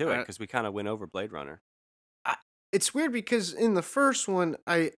right into it Uh, because we kind of went over Blade Runner. I, it's weird because in the first one,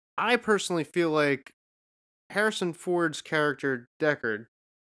 I personally feel like Harrison Ford's character Deckard,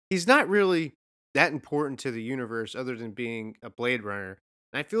 he's not really. that important to the universe other than being a Blade Runner.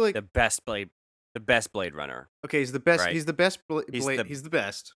 And I feel like The best Blade Runner, okay, he's the best. right? He's the best. He's the He's the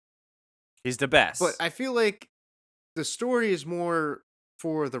best. he's the But best. I feel like the story is more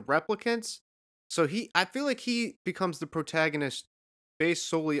for the replicants. So I feel like he becomes the protagonist based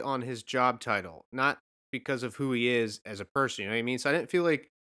solely on his job title, not because of who he is as a person. You know what I mean? So I didn't feel like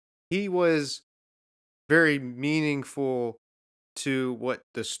he was very meaningful to what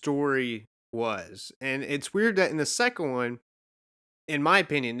the story was. And it's weird that in the second one, in my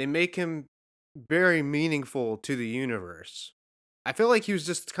opinion, they make him very meaningful to the universe. I feel like he was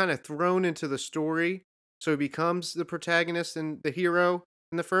just kind of thrown into the story, so he becomes the protagonist and the hero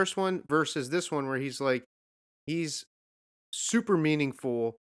in the first one versus this one where he's super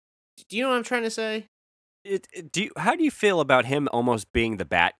meaningful. Do you know what I'm trying to say? How do you feel about him almost being the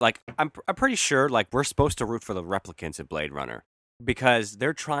bat? Like, I'm pretty sure like we're supposed to root for the replicants in Blade Runner because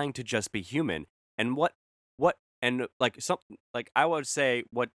they're trying to just be human. And what and like something like I would say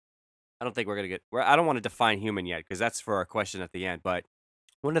what I don't think we're gonna get. I don't want to define human yet because that's for our question at the end. But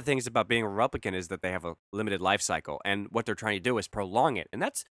one of the things about being a replicant is that they have a limited life cycle, and what they're trying to do is prolong it, and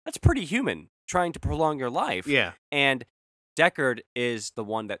that's pretty human, trying to prolong your life. Yeah. And Deckard is the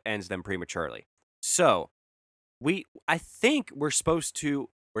one that ends them prematurely. So I think we're supposed to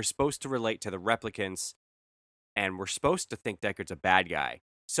relate to the replicants, and we're supposed to think Deckard's a bad guy.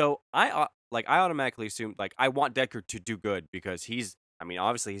 So I automatically assume like I want Deckard to do good because I mean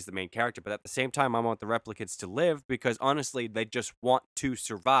obviously he's the main character, but at the same time I want the replicants to live because honestly they just want to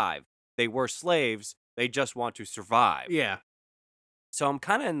survive. They were slaves, they just want to survive. Yeah. So I'm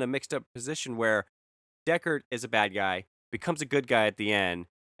kind of in a mixed up position where Deckard is a bad guy, becomes a good guy at the end,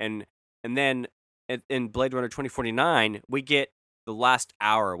 and then in Blade Runner 2049 we get the last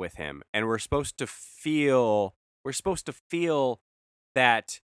hour with him, and we're supposed to feel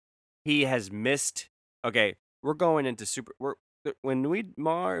that he has missed. Okay, we're going into super. When me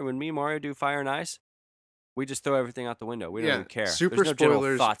and Mario do Fire and Ice, we just throw everything out the window. We don't Yeah. even care. Super There's no general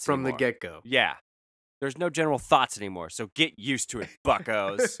spoilers thoughts from the anymore. get-go. Yeah, there's no general thoughts anymore. So get used to it,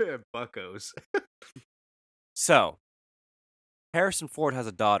 buckos. Buckos. So Harrison Ford has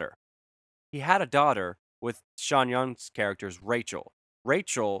a daughter. He had a daughter with Sean Young's character's Rachel.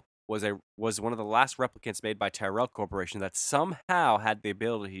 Rachel was one of the last replicants made by Tyrell Corporation that somehow had the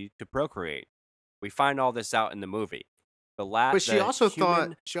ability to procreate. We find all this out in the movie. But she the also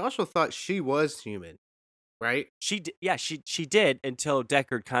human, thought she was human, right? she did until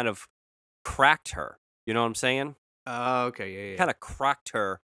Deckard kind of cracked her. You know what I'm saying? Oh, okay, yeah, yeah. Kind of cracked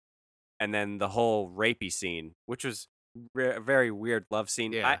her, and then the whole rapey scene, which was a very weird love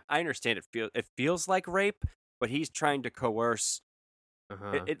scene. Yeah. I understand it feels like rape, but he's trying to coerce.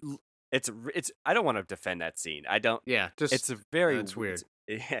 Uh-huh. It's I don't want to defend that scene. I don't. Yeah, just It's a very it's weird.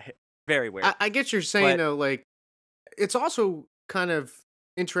 very weird. I get you're saying But though, like it's also kind of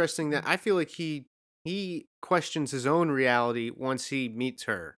interesting that I feel like he questions his own reality once he meets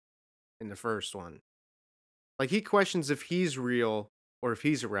her in the first one. Like he questions if he's real or if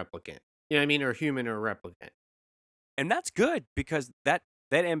he's a replicant. You know what I mean? Or human or a replicant. and that's good because that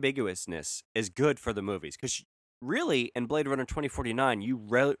ambiguousness is good for the movies because really in Blade Runner 2049 you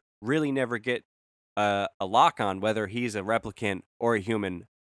really never get a lock on whether he's a replicant or a human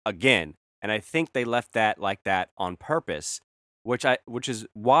again, and I think they left that like that on purpose, which is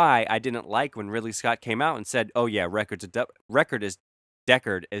why I didn't like when Ridley Scott came out and said, "Oh yeah, Deckard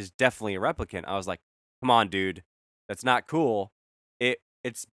is definitely a replicant." I was like, "Come on, dude, that's not cool."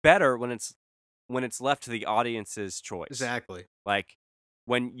 It's better when it's left to the audience's choice. Exactly. Like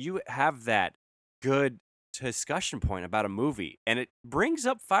when you have that good discussion point about a movie and it brings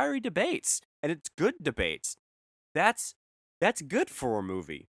up fiery debates and it's good debates. That's good for a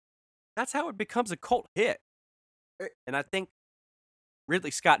movie. That's how it becomes a cult hit. And I think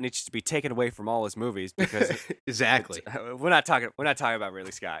Ridley Scott needs to be taken away from all his movies because Exactly. we're not talking about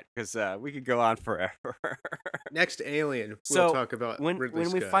Ridley Scott because we could go on forever. Next Alien, So we'll talk about when Ridley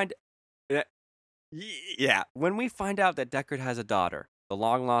we Scott. find yeah, when we find out that Deckard has a daughter, the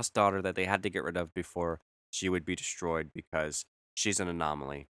long lost daughter that they had to get rid of before she would be destroyed because she's an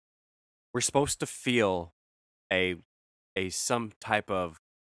anomaly, we're supposed to feel a some type of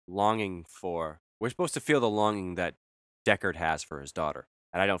longing for. We're supposed to feel the longing that Deckard has for his daughter,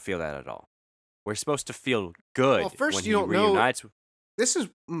 and I don't feel that at all. We're supposed to feel good Well, first when you he don't know. reunites. This is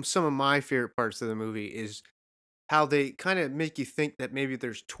some of my favorite parts of the movie is how they kind of make you think that maybe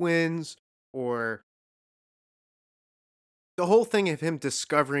there's twins or the whole thing of him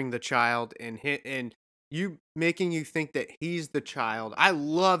discovering the child and you making you think that he's the child. I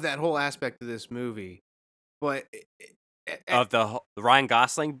love that whole aspect of this movie. But of Ryan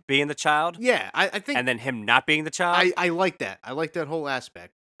Gosling being the child, yeah, I think and then him not being the child. I like that. I like that whole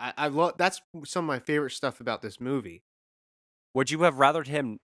aspect. I love that's some of my favorite stuff about this movie. Would you have rathered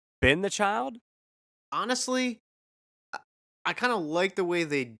him been the child? Honestly, I, I kind of like the way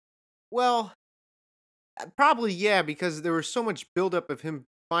they. Well, probably yeah, because there was so much buildup of him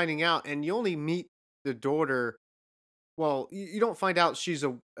finding out, and you only meet the daughter. Well, you don't find out she's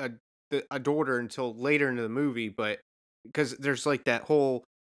a daughter until later into the movie, but because there's like that whole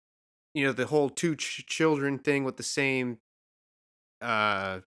the whole two children thing with the same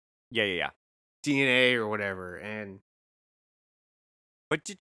uh Yeah, yeah, yeah. DNA or whatever, and But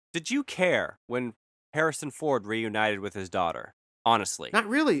did you care when Harrison Ford reunited with his daughter? Honestly, not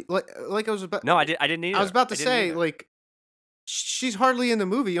really. Like I was about. no, I did. I didn't I was either. about to I didn't say either. like she's hardly in the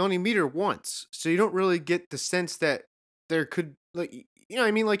movie. You only meet her once, so you don't really get the sense that there could like you know what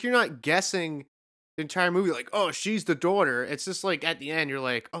I mean. Like you're not guessing the entire movie. Like oh she's the daughter. It's just like at the end you're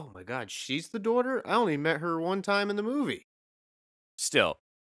like oh my god she's the daughter. I only met her one time in the movie. Still,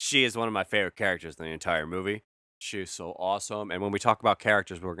 she is one of my favorite characters in the entire movie. She is so awesome. And when we talk about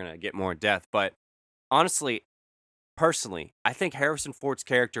characters, we're gonna get more in depth. But honestly, personally, I think Harrison Ford's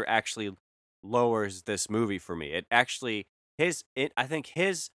character actually lowers this movie for me. It actually I think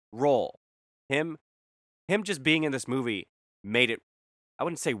his role, him him just being in this movie made it, I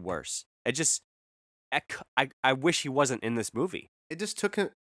wouldn't say worse. It just I wish he wasn't in this movie. It just took him.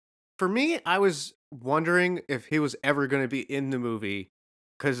 For me, I was wondering if he was ever going to be in the movie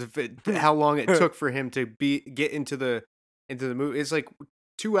because of how long it took for him to get into the movie. It's like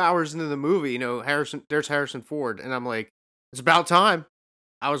 2 hours into the movie, there's Harrison Ford, and I'm like, it's about time.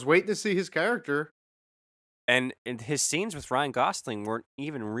 I was waiting to see his character. And his scenes with Ryan Gosling weren't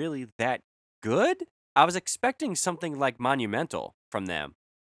even really that good. I was expecting something like monumental from them.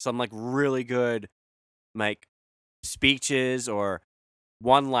 Some like really good like speeches or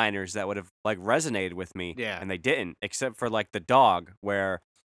one-liners that would have like resonated with me, Yeah, and they didn't, except for like the dog, where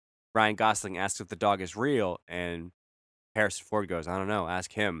Ryan Gosling asks if the dog is real, and Harrison Ford goes, "I don't know,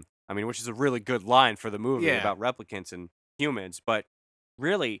 ask him." I mean, which is a really good line for the movie yeah, about replicants and humans, but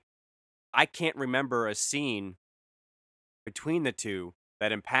really, I can't remember a scene between the two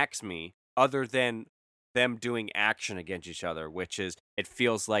that impacts me other than them doing action against each other, which is it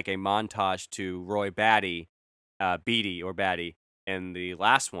feels like a montage to Roy Batty, Beatty or Batty in the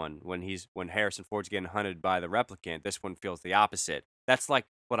last one when Harrison Ford's getting hunted by the replicant. This one feels the opposite. That's like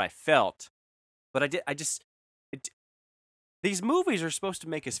what I felt, but I just it, these movies are supposed to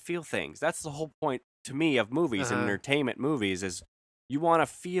make us feel things. That's the whole point to me of movies and uh-huh. entertainment movies is you want to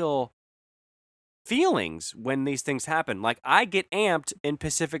feel feelings when these things happen. Like I get amped in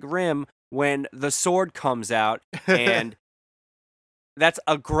Pacific Rim when the sword comes out, and that's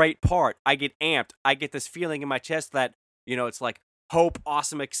a great part. I get amped. I get this feeling in my chest that, it's like hope,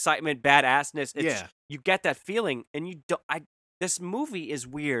 awesome excitement, badassness. It's Yeah, you get that feeling, and you don't I this movie is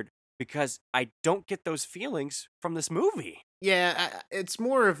weird because I don't get those feelings from this movie. yeah. It's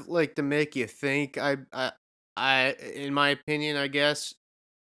more of like to make you think. In my opinion, I guess.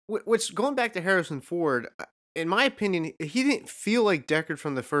 Which going back to Harrison Ford, in my opinion, he didn't feel like Deckard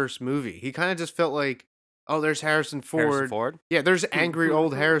from the first movie. He kind of just felt like, oh, there's Harrison Harrison Ford. Ford? Yeah, there's angry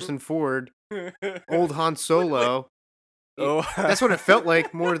old Harrison Ford, old Han Solo. Oh. That's what it felt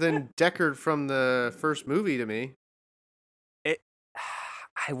like more than Deckard from the first movie to me. It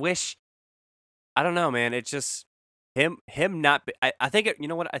I wish I don't know, man. It's just him not. I think it. You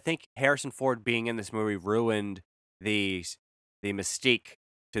know what? I think Harrison Ford being in this movie ruined the the mystique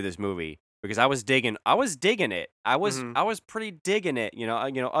to this movie because I was digging it. Hmm. I was pretty digging it.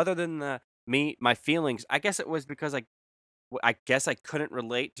 Other than my feelings. I guess it was because I guess I couldn't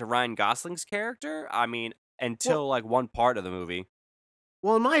relate to Ryan Gosling's character. I mean, Well, until like one part of the movie.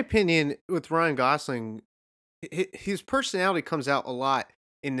 well, in my opinion, with Ryan Gosling, his personality comes out a lot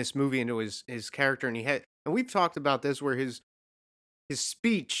in this movie into his character, and we've talked about this where his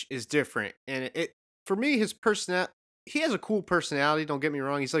speech is different, and it for me his personality. He has a cool personality. Don't get me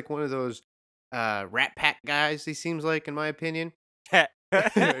wrong. He's like one of those Rat Pack guys. He seems like, in my opinion, he's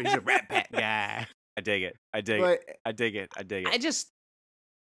a Rat Pack guy. I dig it. I dig it. But I dig it. I dig it. I just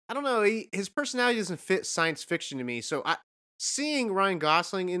I don't know. His personality doesn't fit science fiction to me. So seeing Ryan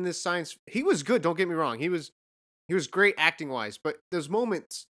Gosling in this he was good. Don't get me wrong. He was great acting wise. But those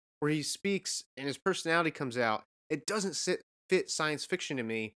moments where he speaks and his personality comes out, it doesn't fit science fiction to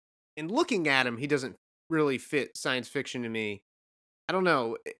me. And looking at him, he doesn't really fit science fiction to me. I don't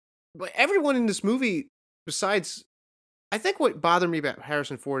know. But everyone in this movie, besides, I think what bothered me about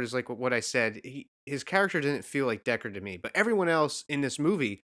Harrison Ford is like what I said. His character didn't feel like Deckard to me, but everyone else in this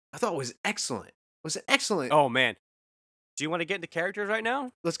movie I thought was excellent. Was excellent. Oh man, Do you want to get into characters right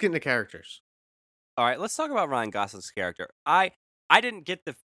now? Let's get into characters. All right, let's talk about Ryan Gosling's character. I didn't get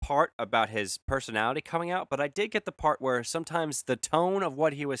the part about his personality coming out, but I did get the part where sometimes the tone of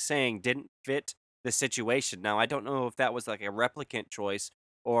what he was saying didn't fit the situation. Now, I don't know if that was like a replicant choice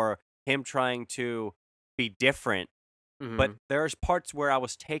or him trying to be different, but Hmm. there's parts where I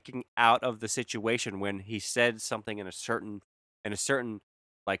was taken out of the situation when he said something in a certain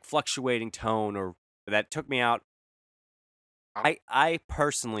like fluctuating tone or that took me out. I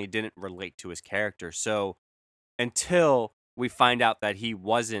personally didn't relate to his character. So until we find out that he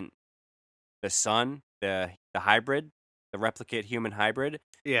wasn't the son, the hybrid, the replicate human hybrid, and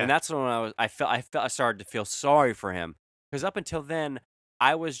Yeah. that's when I started to feel sorry for him because up until then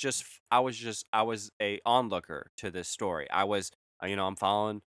I was a onlooker to this story. I was I'm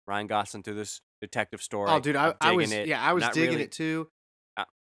following Ryan Gosling through this detective Oh, story. dude, I'm I digging was it. yeah, I I'm was not digging really it too. uh,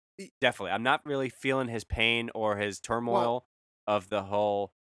 E- definitely. I'm not really feeling his pain or his Well, turmoil of the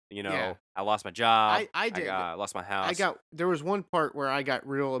whole. yeah, I lost my job. I did. I lost my I house. got there was one part where I got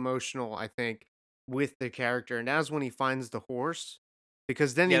real emotional, I think, with the character, and that was when he finds the horse,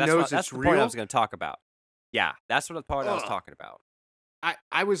 because then he Yeah, knows that's it's the point I was real. gonna talk about. Yeah, that's what the part I was Ugh. talking about.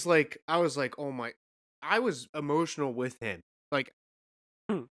 I was like, oh my, I was emotional with him. Like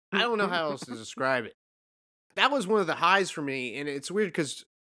I don't know how else to describe it. That was one of the highs for me, and it's weird because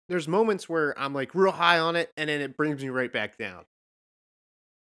there's moments where I'm like real high on it, and then it brings me right back down.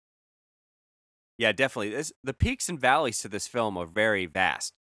 Yeah, definitely. The peaks and valleys to this film are very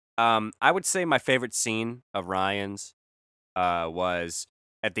vast. I would say my favorite scene of Ryan's was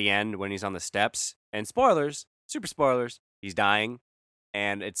at the end when he's on the steps. And spoilers, super spoilers, he's dying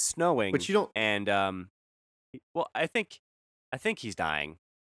and it's But snowing. you don't. And well, I think he's dying.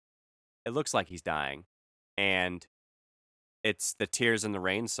 It looks like he's dying, and it's the Tears in the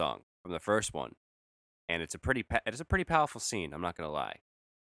Rain song from the first one, and it's a pretty powerful scene. I'm not gonna lie,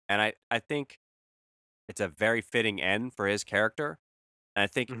 and I think it's a very fitting end for his character. And I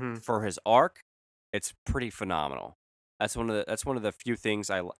think Mhm. for his arc, it's pretty phenomenal. That's one of the few things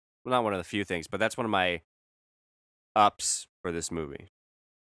well, not one of the few things, but that's one of my ups for this movie.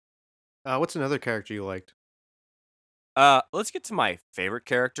 What's another character you liked? Let's get to my favorite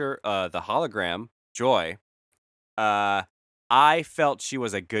character, the hologram, Joy. Uh, I felt she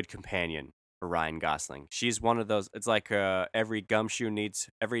was a good companion for Ryan Gosling. She's one of those. It's like every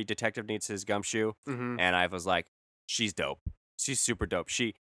detective needs his gumshoe, Mhm. and I was like, she's dope. She's super dope.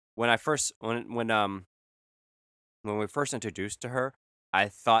 When I first when we first introduced to her, I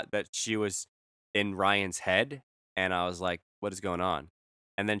thought that she was in Ryan's head, and I was like, "What is going on?"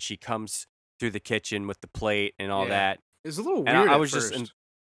 And then she comes through the kitchen with the plate and all Yeah. that, It's a little and weird I at was just first.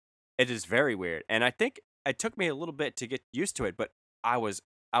 it is very weird, and I think it took me a little bit to get used to it, but I was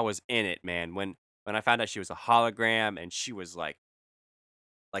I was in it, man. When I found out she was a hologram and she was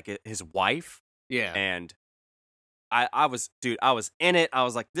his wife, Yeah. and I was dude, I was in it. I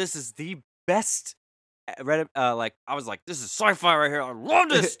was like, this is the best. Like I was like, this is sci-fi right here. I love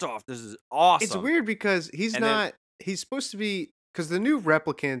this stuff. This is It's awesome. weird because And then he's supposed to be, because the new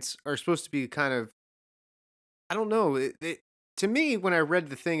replicants are supposed to be kind of, I don't know, to me, when I read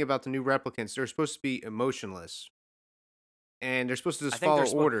the thing about the new replicants, they're supposed to be emotionless, and they're supposed to I just think follow they're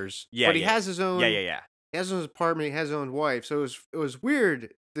supposed. orders, Yeah, but yeah, yeah, yeah, yeah. he has his own apartment, he has his own wife, so it was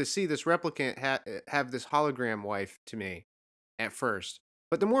weird to see this replicant have this hologram wife to me at first.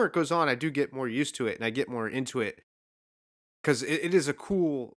 But the more it goes on, I do get more used to it, and I get more into it, because it is a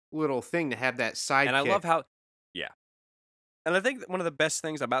cool little thing to have that And I sidekick. love how, yeah. And I think that one of the best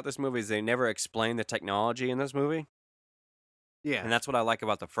things about this movie is they never explain the technology in this movie, Yeah. and that's what I like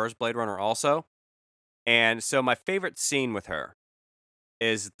about the first Blade Runner also. And so my favorite scene with her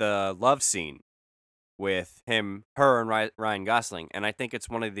is the love scene with her and Ryan Gosling, and I think it's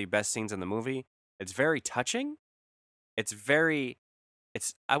one of the best scenes in the movie. It's very touching. It's very,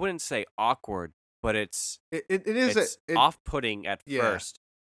 it's I wouldn't say awkward, but It is a it's it off-putting at yeah, first.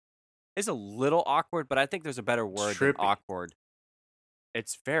 It's a little awkward, but I think there's a better it's word than trippy. awkward.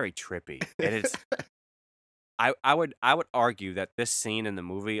 It's very trippy. It is. I would argue that this scene in the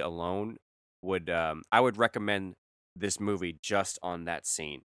movie alone I would recommend this movie just on that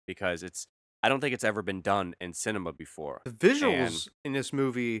scene because I don't think it's ever been done in cinema before. The And visuals in this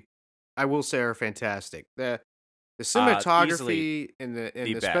movie, I will say, are fantastic. The easily cinematography and the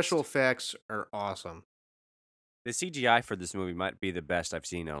the special best. effects are awesome. The CGI for this movie might be the best I've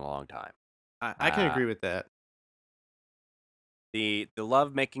seen in a long time. I can Uh agree with that. the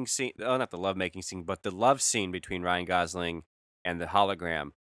love making scene, oh not the love making scene, but the love scene between Ryan Gosling and the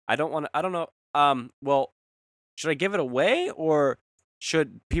hologram. I don't know. Well, should I give it away or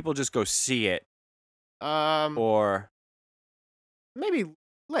should people just go see it Um, or maybe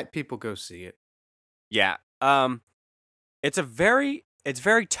let people go see it. Yeah. It's very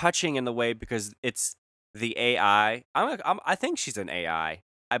touching in the way because it's the AI. I think she's an AI.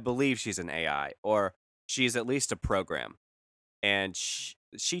 I believe she's an AI, or she's at least a program. And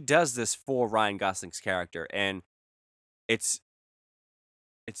she does this for Ryan Gosling's character, and it's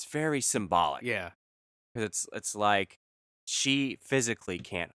it's very symbolic Yeah. because it's like she physically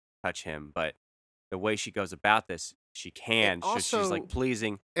can't touch him, but the way she goes about this, she It can. She's like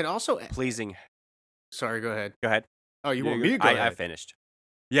also it also pleasing. sorry, go ahead. Go ahead. Oh, you want me to go I ahead? finished.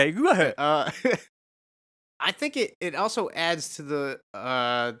 Yeah, you go Okay. ahead. I think it also adds to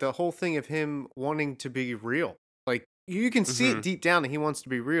the whole thing of him wanting to be real. Like you can see it Hmm. deep down that he wants to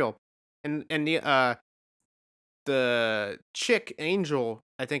be real. And the chick Angel,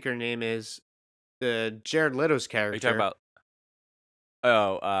 I think her name is, the Jared Leto's Are you talking character.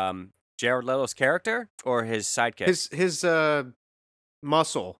 about Jared Leto's character or his sidekick? His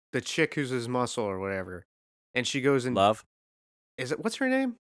muscle, the chick who's his muscle or whatever. And she goes and Love, is it what's her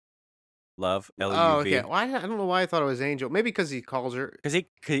name? love, Oh, okay. LUV. Why I don't know why I thought it was Angel. Maybe because he calls her. Because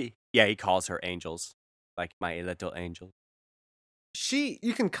yeah, he calls her angels, like my little angel.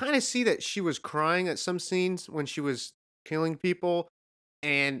 You can kind of see that she was crying at some scenes when she was killing people,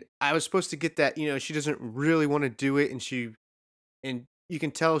 and I was supposed to get that, she doesn't really want to do it, and you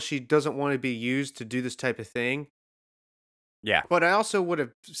can tell she doesn't want to be used to do this type of thing. Yeah. But I also would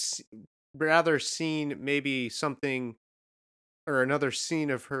have rather seen maybe something or another scene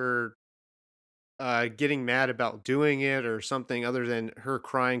of her getting mad about doing it or something other than her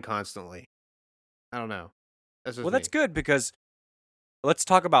crying constantly. I don't know. That's just Well, that's me. good because let's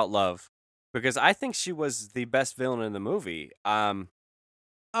talk about Love because I think she was the best villain in the movie. Oh,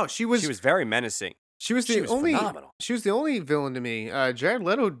 she She was was very menacing. she was She the was only phenomenal. she was the only villain to me. Jared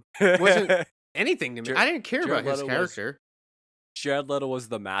Leto wasn't anything to me. I didn't care Jared about his Leto was character. Jared Leto was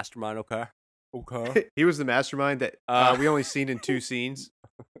the mastermind. Okay. Okay. He was the mastermind that Uh, we only seen in 2 scenes.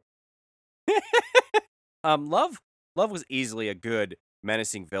 Love was easily a good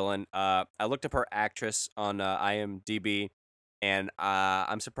menacing villain. I looked up her actress on IMDb, and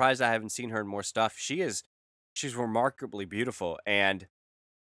I'm surprised I haven't seen her in more stuff. She's remarkably beautiful, and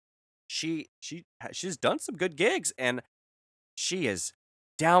she's done some good gigs, and she is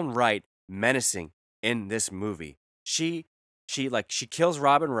downright menacing in this movie. She kills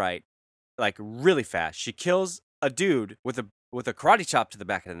Robin Wright like really fast. She kills a dude with a karate chop to the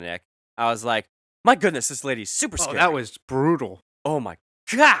back of the neck. I was like, my goodness, this lady's super Oh, scary. that was brutal. Oh my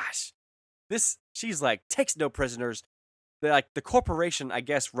gosh. She's like takes no prisoners. The corporation, I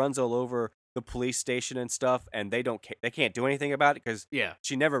guess, runs all over the police station and stuff, and they can't do anything about it because Yeah.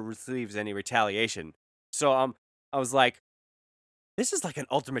 she never receives any retaliation. So I was like, this is like an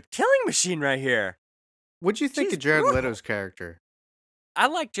ultimate killing machine right here. What'd you think She's of Jared brutal. Leto's character? I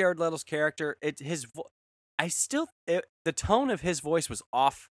like Jared Leto's character. The tone of his voice was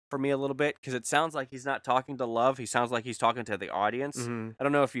off for me a little bit because it sounds like he's not talking to Love. He sounds like he's talking to the audience. Mhm. I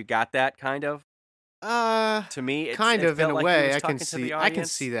don't know if you got that kind of. To me, it Kind of in felt a like he way. was I talking can to the see I can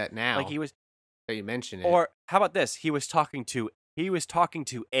audience. see that now Like he was, that you mention it. or how about this? He was talking to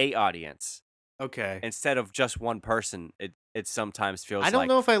a audience Okay. instead of just one person. It sometimes feels I don't like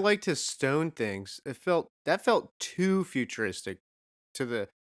know if I liked his stone things. That felt too futuristic to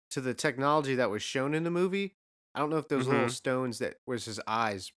the technology that was shown in the movie. I don't know if those little Mhm. stones that was his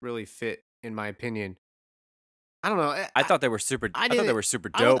eyes really fit, in my opinion. I don't know. I thought they were super. I I thought they didn't. were super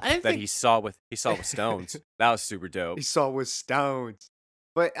I don't. dope I didn't that think he saw with stones. That was super dope. he saw with stones.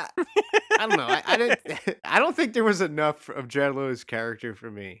 But I don't know. I didn't. I don't think there was enough of Jared Leto's character for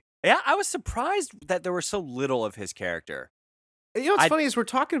me. Yeah, I was surprised that there was so little of his character. You know what's I funny is we're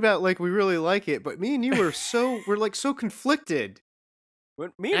talking about like we really like it, but me and you we're like so conflicted.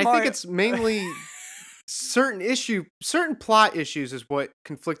 when me And and I think Mario, it's mainly certain plot issues is what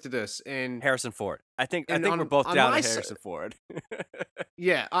conflicted us. And Harrison Ford. I think and we're both on down my to Harrison Ford.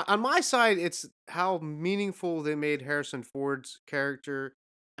 yeah, on my side, it's how meaningful they made Harrison Ford's character.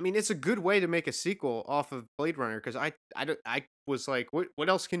 I mean, it's a good way to make a sequel off of Blade Runner because I was like, what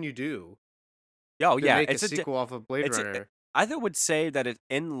else can you do Oh to yeah, make a sequel off of Blade it's a, Runner? I would say that it's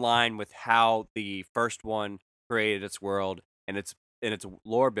in line with how the first one created its world and its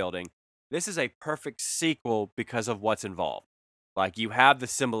lore building. This is a perfect sequel because of what's involved. Like you have the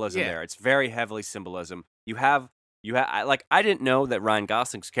symbolism Yeah, there. It's very heavily symbolism. I didn't know that Ryan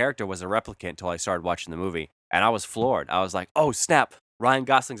Gosling's character was a replicant until I started watching the movie, and I was floored. I was like, "Oh snap! Ryan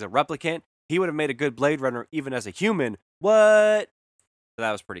Gosling's a replicant. He would have made a good Blade Runner even as a human." What? So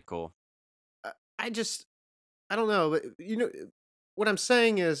that was pretty cool. I just I don't know, but what I'm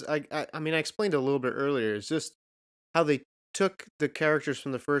saying is I mean I explained a little bit earlier. Is just how they took the characters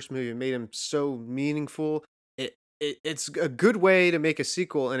from the first movie and made them so meaningful. It's a good way to make a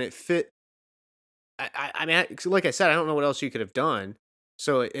sequel, and it fit. I mean, like I said, I don't know what else you could have done,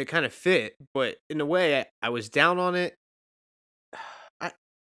 so it kind of fit. But in a way, I was down on it. I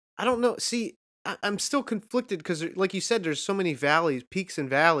I don't know. See, I'm still conflicted because, like you said, there's so many valleys, peaks and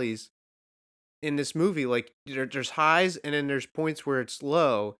valleys in this movie. Like there's highs, and then there's points where it's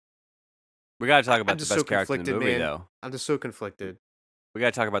low. We got to talk I'm about the just so best character in the conflicted, movie, man. though. I'm just so conflicted. We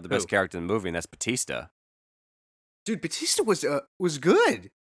got to talk about the best Who? character in the movie, and that's Batista. Dude, Batista was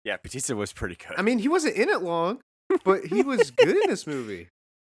good. Yeah, Batista was pretty good. I mean, he wasn't in it long, but he was good in this movie.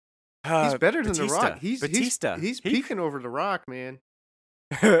 He's better than The Rock. Batista. He's peaking over The Rock, man.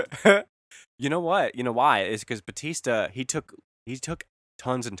 You know what? You know why? It's because Batista he took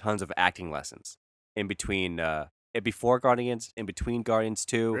tons and tons of acting lessons in between before Guardians, in between Guardians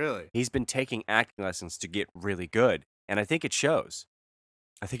 2. Really? He's been taking acting lessons to get really good, and I think it shows.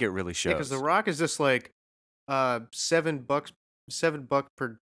 I think it really Yeah, because shows. The Rock is just like $7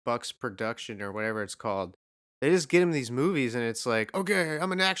 per bucks production or whatever it's called. They just get him these movies, and it's like, okay,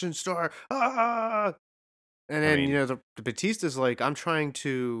 I'm an action star. Ah! And I then mean, the Batista's like, I'm trying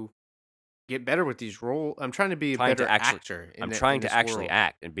to get better with these roles. I'm trying to be a trying better to actually actor. I'm In trying to this actually world.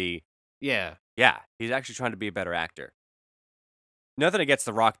 act and be Yeah. yeah, he's actually trying to be a better actor. Nothing against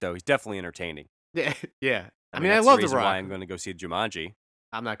The Rock though. He's definitely entertaining. Yeah. Yeah. I mean, I that's love the The reason Rock. why I'm going to go see Jumanji.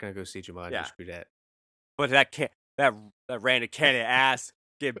 I'm not gonna go see Jumanji. Yeah. Screw that. But that Randy Candy ass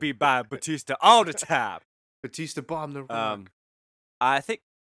get beat by Batista all the time. Batista bombed The Rock. I think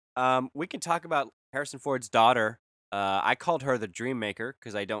we can talk about Harrison Ford's daughter. I called her the Dream Maker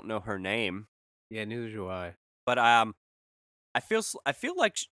because I don't know her name. Yeah, neither do I. But I feel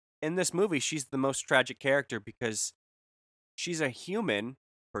like in this movie she's the most tragic character because she's a human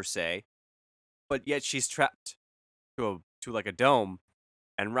per se, but yet she's trapped to like a dome.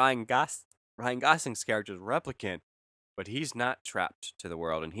 And Ryan Gosling's character is a replicant, but he's not trapped to the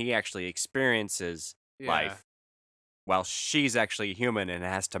world, and he actually experiences Yeah. life, while she's actually human and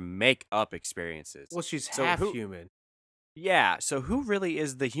has to make up experiences. Well, she's So half who- human. Yeah, so who really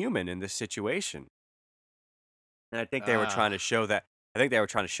is the human in this situation? And I think they were trying to show that. I think they were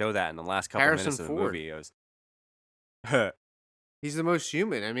trying to show that in the last couple Harrison minutes of the Ford. movie. It was He's the most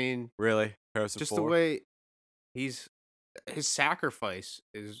human. I mean, really Harrison just Ford. the way his sacrifice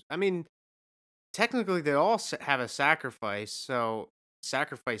is. I mean, technically they all have a sacrifice, so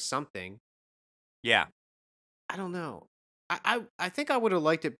sacrifice something. Yeah, I don't know. I think I would have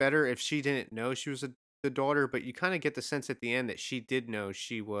liked it better if she didn't know she was the daughter, but you kind of get the sense at the end that she did know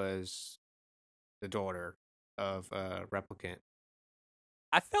she was the daughter of Replicant.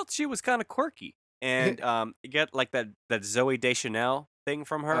 I felt she was kind of quirky, and you get like that Zoe Deschanel thing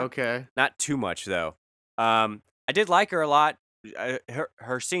from her. Okay. Not too much though. I did like her a lot.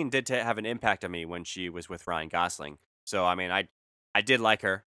 Her scene did have an impact on me when she was with Ryan Gosling. So I mean, I did like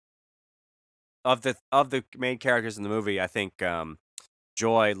her. Of the main characters in the movie, I think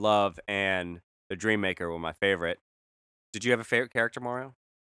Joy, Love, and the Dream Maker were my favorite. Did you have a favorite character, Mario?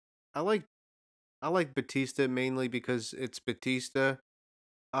 I like Batista mainly because it's Batista.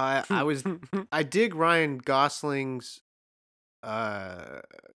 I dig Ryan Gosling's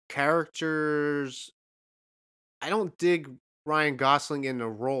characters. I don't dig Ryan Gosling in the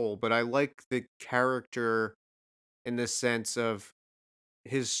role, but I like the character in the sense of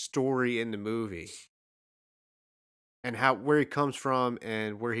his story in the movie and where he comes from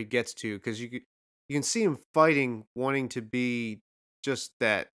and where he gets to, because you can see him fighting, wanting to be just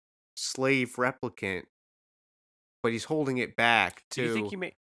that slave replicant, but he's holding it back Do you think to he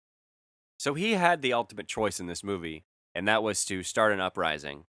made? So he had the ultimate choice in this movie, and that was to start an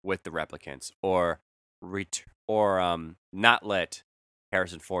uprising with the replicants, or not let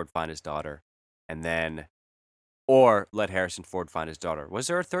Harrison Ford find his daughter, and then, or let Harrison Ford find his daughter. Was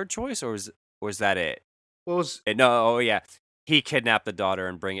there a third choice, or was that it? what was No, oh yeah, he kidnapped the daughter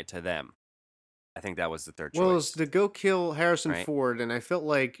and bring it to them. I think that was the third well, it was choice. to go kill Harrison Right. Ford, and I felt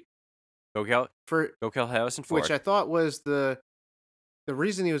like Go kill Harrison Ford. which I thought was the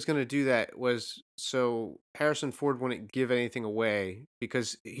reason he was going to do that was so Harrison Ford wouldn't give anything away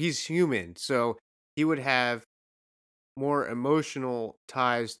because he's human, so he would have more emotional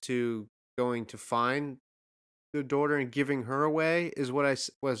ties to going to find the daughter and giving her away is what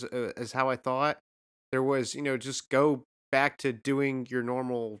is how I thought. There was, just go back to doing your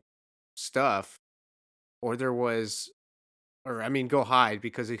normal stuff, or there was, or I mean, go hide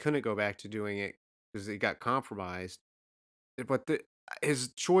because he couldn't go back to doing it because he got compromised. But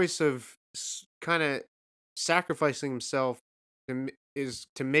his choice of kind of sacrificing himself is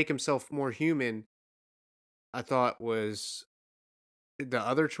to make himself more human I thought was the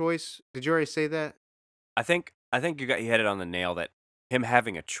other choice. Did you already say that? I think you hit it on the nail that him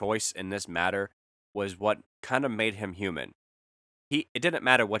having a choice in this matter was what kind of made him human. It didn't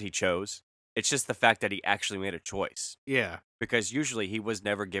matter what he chose. It's just the fact that he actually made a choice Yeah. because usually he was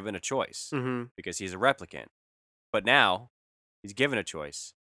never given a choice Mm-hmm. because he's a replicant. But now he's given a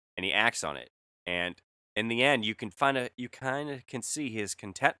choice and he acts on it. And in the end, you kind of can see his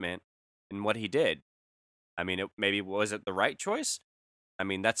contentment in what he did. I mean, maybe was it the right choice? I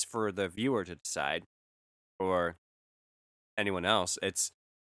mean, that's for the viewer to decide or anyone else. It's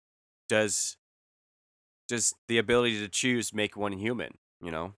does does the ability to choose make one human,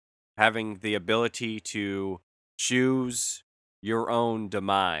 you know? Having the ability to choose your own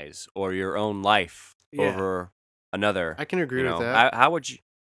demise or your own life Yeah. over another, I can agree with that. how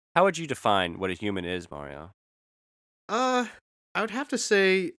would you define what a human is, Mario? Uh, I would have to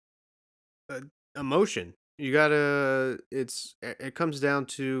say uh, emotion. You gotta. It comes down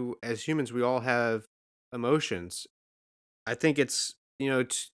to as humans, we all have emotions. I think it's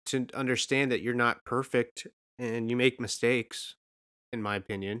to understand that you're not perfect and you make mistakes. In my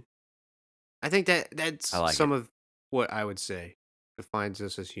opinion, I think that I that's like some it. of what I would say defines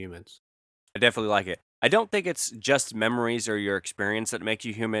us as humans. I definitely like it. I don't think it's just memories or your experience that make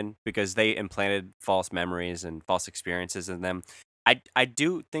you human because they implanted false memories and false experiences in them. I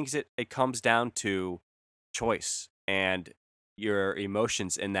do think it comes down to choice and your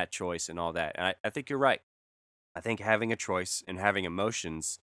emotions in that choice and all that. And I think you're right. I think having a choice and having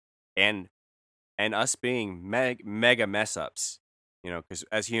emotions and us being mega mess ups, because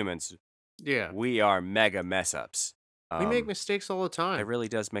as humans, Yeah, we are mega mess ups. we make Um, mistakes all the it time. really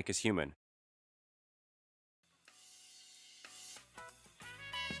does make us human.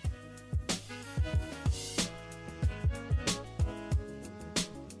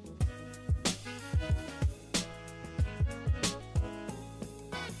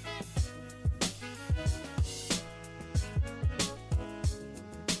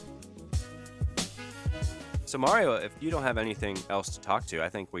 So Mario, if you don't have anything else to talk to, I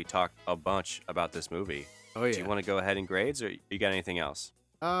think we talked a bunch about this movie. Oh Do you yeah. want to go ahead and grades, or you got anything else?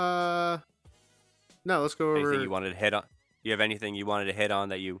 Uh, no, let's go Anything you over. wanted to hit on? Do you have anything you wanted to hit on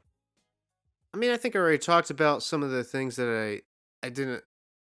that you? I mean, I think I already talked about some of the things that I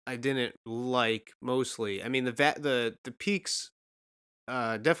didn't like mostly. I mean, the peaks.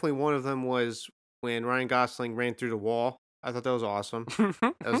 Definitely one of them was when Ryan Gosling ran through the wall. I thought that was awesome.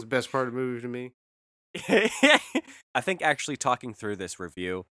 That was the best part of the movie to me. I think actually talking through this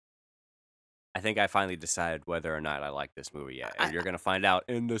review, I think I finally decided whether or not I like this movie yet, and I, you're gonna find out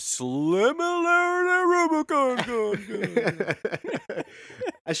in the Similarity Rubicon.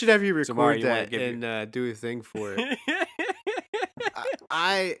 I should have you So Mario, record you want to that give your? and do a thing for it.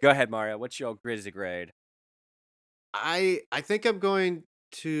 I Go ahead, Mario. What's your grizzly grade? I think I'm going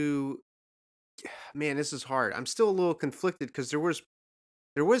to. Man, this is hard. I'm still a little conflicted because there was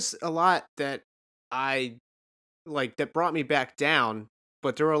a lot that I like that brought me back down,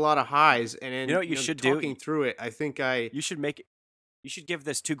 but there were a lot of highs, and You know then what you should do? talking through it, I think I. You should make it. You should give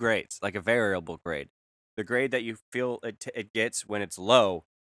this two grades, like a variable grade. The grade that you feel it gets when it's low,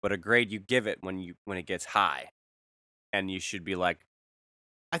 but a grade you give it when it gets high, and you should be like,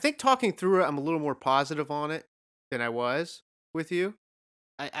 I think talking through it, I'm a little more positive on it than I was with you.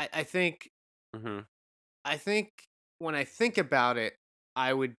 I think mm-hmm. I think when I think about it,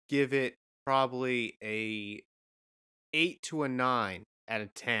 I would give it probably a 8 to a 9 out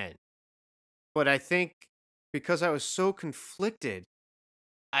of 10. But I think because I was so conflicted,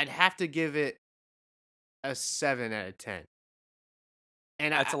 I'd have to give it a 7 out of 10.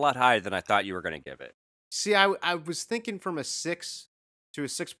 And That's a lot higher than I thought you were gonna give it. see, I was thinking from a 6 to a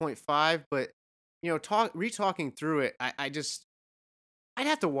 6.5, but re-talking through it, I just I'd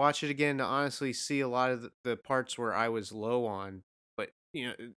have to watch it again to honestly see a lot of the parts where I was low on. But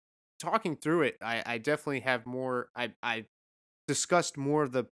talking through it, I definitely have more. I discussed more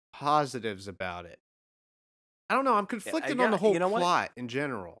of the positives about it. I don't know. I'm Yeah, I conflicted on the got. whole You know what? plot in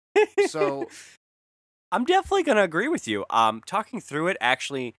general. So I'm definitely gonna agree with you. Talking through it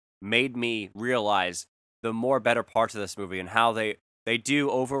actually made me realize the more better parts of this movie and how they do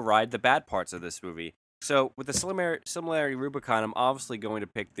override the bad parts of this movie. So with the similarity Rubicon, I'm obviously going to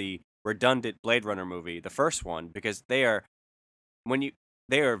pick the redundant Blade Runner movie, the first one, because when you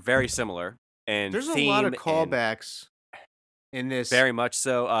they are very similar in there's a lot of theme and callbacks in this, very much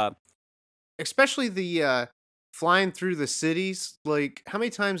so. especially the flying through the cities. Like, how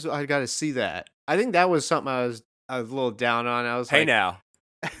many times I got to see that? I think that was something I was a little down on. I was Hey like, now,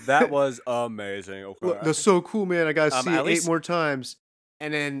 that was amazing. "Look, Okay, that's so cool, man. I got to see at it eight least more times."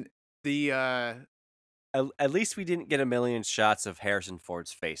 And then the at least we didn't get a million shots of Harrison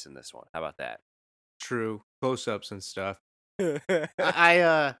Ford's face in this one. How about that? True. Close-ups and stuff.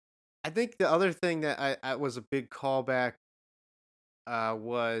 I think the other thing that I was a big callback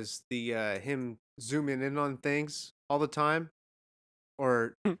was the him zooming in on things all the time,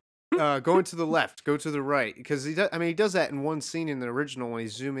 or going to the left, go to the right, because he does. I mean, he does that in one scene in the original when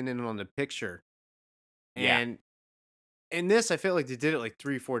he's zooming in on the picture, Yeah. and in this, I felt like they did it like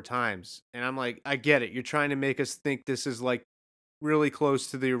 3, 4 times, and I'm like, I get it. You're trying to make us think this is like really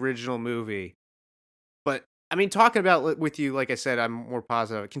close to the original movie, but I mean, talking about with you, like I said, I'm more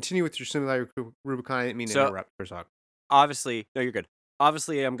positive. Continue with your similarity Rubicon. I didn't mean to So interrupt, Herzog. obviously, no, you're good.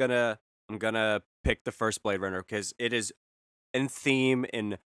 Obviously, I'm gonna pick the first Blade Runner because it is in theme,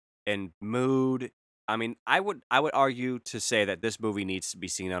 in mood. I mean, I would argue to say that this movie needs to be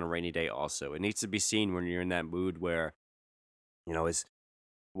seen on a rainy day. Also, it needs to be seen when you're in that mood where is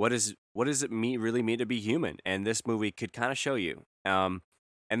what does it mean really mean to be human? And this movie could kind of show you.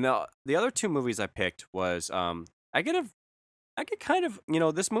 And the other two movies I picked was I get a I get kind of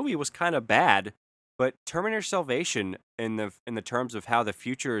this movie was kind of bad, but Terminator Salvation in the terms of how the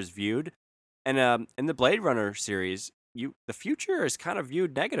future is viewed, and in the Blade Runner series, the future is kind of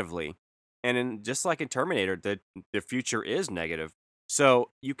viewed negatively, and in just like in Terminator, the future is negative.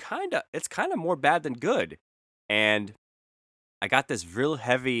 So it's kind of more bad than good, and I got this real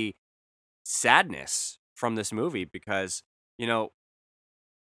heavy sadness from this movie because you know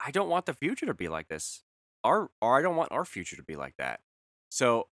I don't want the future to be like this. Or I don't want our future to be like that.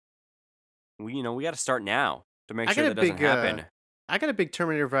 So we got to start now to make I sure got a that doesn't big happen. I got a big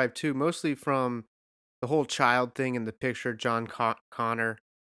Terminator vibe too, mostly from the whole child thing in the picture, John Connor,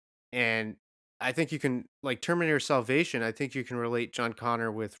 and I think you can like Terminator Salvation. I think you can relate John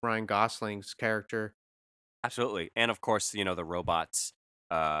Connor with Ryan Gosling's character. Absolutely, and of course the robots,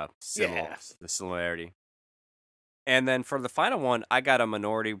 Yeah, the similarity. And then for the final one, I got a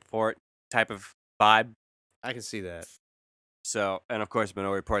Minority Report type of vibe. I can see that. So, and of course,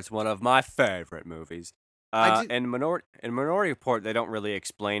 Minority Report is one of my favorite movies. I did. In Minority Report, they don't really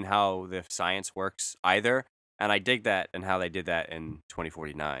explain how the science works either, and I dig that and how they did that in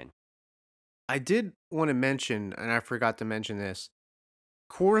 2049. I did want to mention, and I forgot to mention this.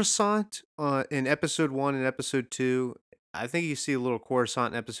 Coruscant in episode 1 and episode 2. I think you see a little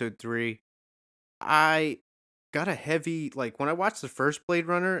Coruscant in episode 3. I got a heavy like when I watched the first Blade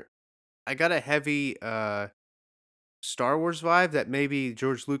Runner, I got a heavy Star Wars vibe that maybe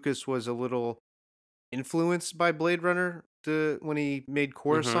George Lucas was a little influenced by Blade Runner when he made Mm-hmm.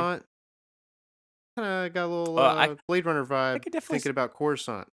 Coruscant. Kind of got a little I Blade Runner I vibe could definitely thinking about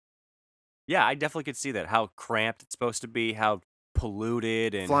Coruscant. yeah, I definitely could see that. How cramped it's supposed to be, how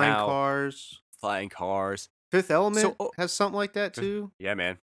polluted, and Flying how cars. flying cars. Fifth So, Element has something like that too. yeah,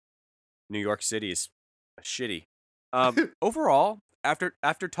 man, New York City is shitty. Overall, after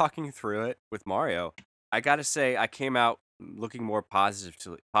talking through it with Mario, I gotta say I came out looking more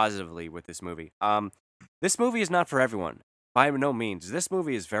positively with this movie. This movie is not for everyone by no means. This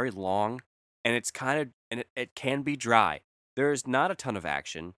movie is very long, and it can be dry. There is not a ton of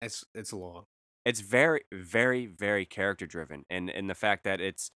action. It's long. It's very, very, very character driven, and in the fact that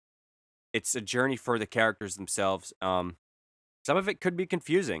it's a journey for the characters themselves. Some of it could be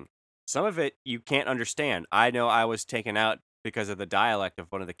confusing. Some of it you can't understand. I know I was taken out because of the dialect of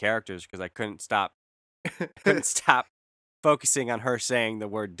one of the characters because I couldn't stop focusing on her saying the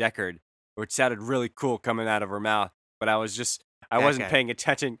word Deckard, which sounded really cool coming out of her mouth. But I wasn't Deckard. paying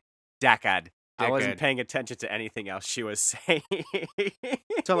attention. Deckard. I wasn't Deckard. paying attention to anything else she was saying.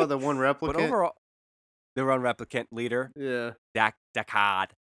 Talking about the one But replicant. overall, the run replicant leader, Yeah. Deckard.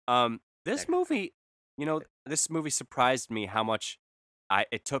 This Deckard. movie, this movie surprised me how much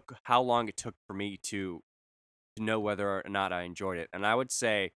how long it took for me to know whether or not I enjoyed it. And I would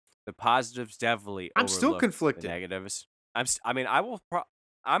say the positives definitely I'm still overlook the conflicted. negatives. I mean,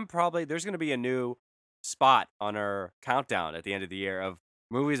 I'm probably there's going to be a new spot on our countdown at the end of the year of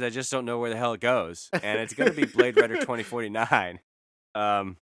movies I just don't know where the hell it goes, and it's going to be Blade Runner 2049.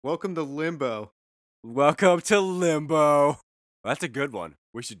 Um, Welcome to Limbo. Welcome to Limbo. That's a good one.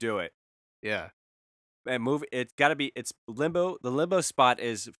 We should do it. Yeah. And it's got to be it's Limbo. The Limbo spot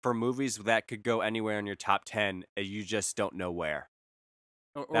is for movies that could go anywhere in your top 10 and you just don't know where.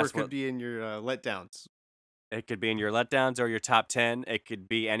 Or it That's could what be in your letdowns. it could be in your letdowns or your top 10. It could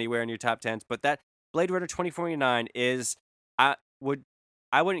be anywhere in your top 10s, but that Blade Runner 2049 is I would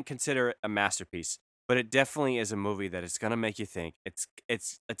I wouldn't consider it a masterpiece, but it definitely is a movie that is going to make you think.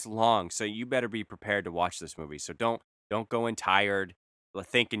 It's long, so you better be prepared to watch this movie. So don't go in tired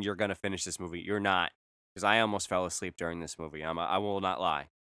thinking you're going to finish this movie. You're not, because I almost fell asleep during this movie. I will not lie.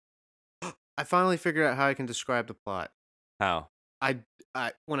 I finally figured out how I can describe the plot. How? I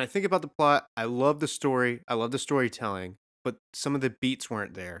when I think about the plot, I love the story. I love the storytelling, but some of the beats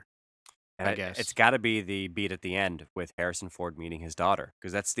weren't there. And I it's guess. got to be the beat at the end with Harrison Ford meeting his daughter,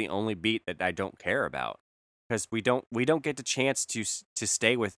 because that's the only beat that I don't care about. Because we don't get the chance to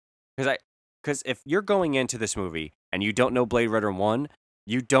stay with, because if you're going into this movie and you don't know Blade Runner 1,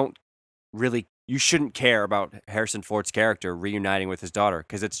 you don't you shouldn't care about Harrison Ford's character reuniting with his daughter,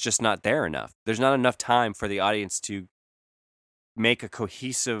 because it's just not there enough. There's not enough time for the audience to make a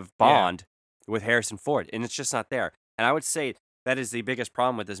cohesive Yeah. bond with Harrison Ford, and it's just not there. And I would say that is the biggest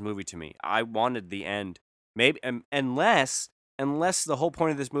problem with this movie to me. I wanted the end, maybe unless the whole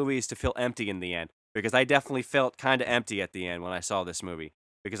point of this movie is to feel empty in the end, because I definitely felt kind of empty at the end when I saw this movie,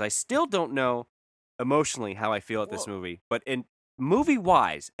 because I still don't know emotionally how I feel at this Well, movie. But in movie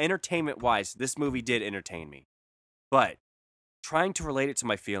wise, entertainment wise, this movie did entertain me. But trying to relate it to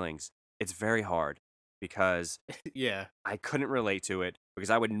my feelings, it's very hard, because yeah. I couldn't relate to it,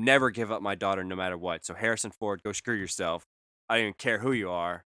 because I would never give up my daughter no matter what. So Harrison Ford, go screw yourself. I don't even care who you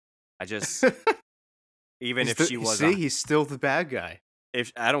are. I just, even if she was see, he's still the bad guy.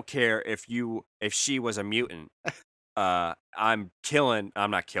 if I don't care if she was a mutant. I'm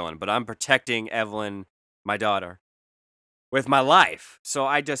not killing, but I'm protecting Evelyn, my daughter, with my life. So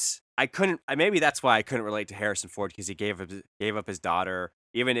I couldn't. Maybe that's why I couldn't relate to Harrison Ford, because he gave up his daughter,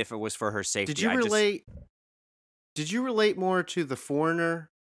 even if it was for her safety. Did you relate? Did you relate more to The Foreigner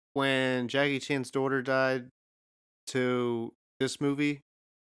when Jackie Chan's daughter died to this movie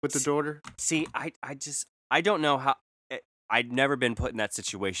with the S- daughter? See, I don't know how. I'd never been put in that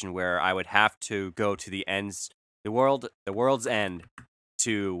situation where I would have to go to the world's end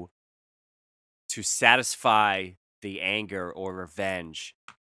to satisfy the anger or revenge.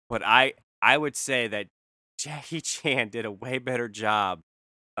 But I would say that Jackie Chan did a way better job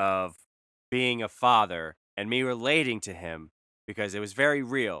of being a father and me relating to him, because it was very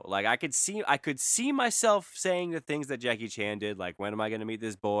real. Like I could see myself saying the things that Jackie Chan did, like, when am I going to meet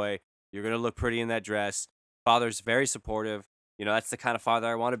this boy? You're going to look pretty in that dress. Father's very supportive. That's the kind of father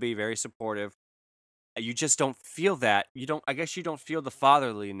I want to be, very supportive. You just don't feel that. I guess you don't feel the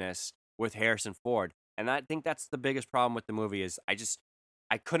fatherliness with Harrison Ford. And I think that's the biggest problem with the movie is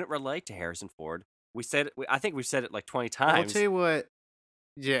I couldn't relate to Harrison Ford. I think we've said it like 20 Well, I'll tell times. you what.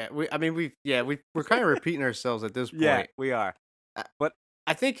 Yeah, we're kind of repeating ourselves at this Yeah, point. we are. I, But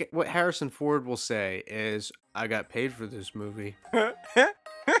I think what Harrison Ford will say is, "I got paid for this movie."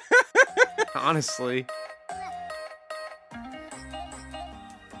 Honestly,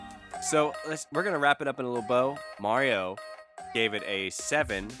 so we're gonna wrap it up in a little bow. Mario gave it a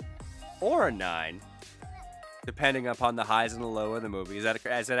 7 or a 9, depending upon the highs and the low of the movie. Is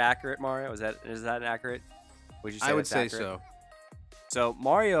that accurate, Mario? Is that accurate? Would you say I would that's say accurate? so. So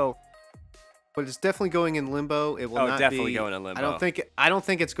Mario, But it's definitely going in limbo. It will oh, not definitely be. going in limbo. I don't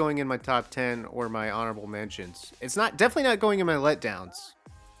think it's going in my top 10 or my honorable mentions. It's not definitely not going in my letdowns.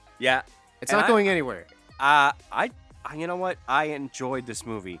 Yeah, It's and not going anywhere. you know what? I enjoyed this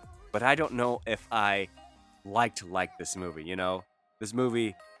movie, but I don't know if I liked this movie. This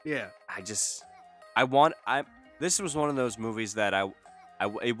movie, Yeah. this was one of those movies that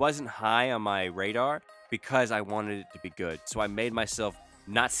it wasn't high on my radar because I wanted it to be good. So I made myself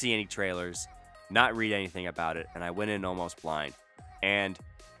not see any trailers, not read anything about it, and I went in almost blind. And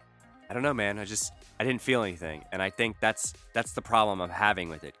I don't know, man. I didn't feel anything, and I think that's the problem I'm having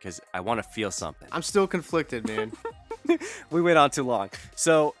with it, because I want to feel something. I'm still conflicted, man. We went on too long.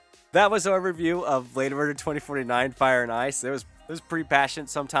 So that was our review of Blade Runner 2049 Fire and Ice. It was pretty passionate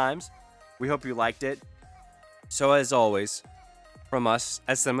sometimes. We hope you liked it. So as always, from us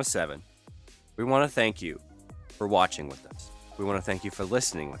at Cinema 7, we want to thank you for watching with us. We want to thank you for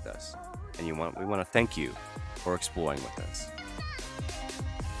listening with us. And we want to thank you for exploring with us.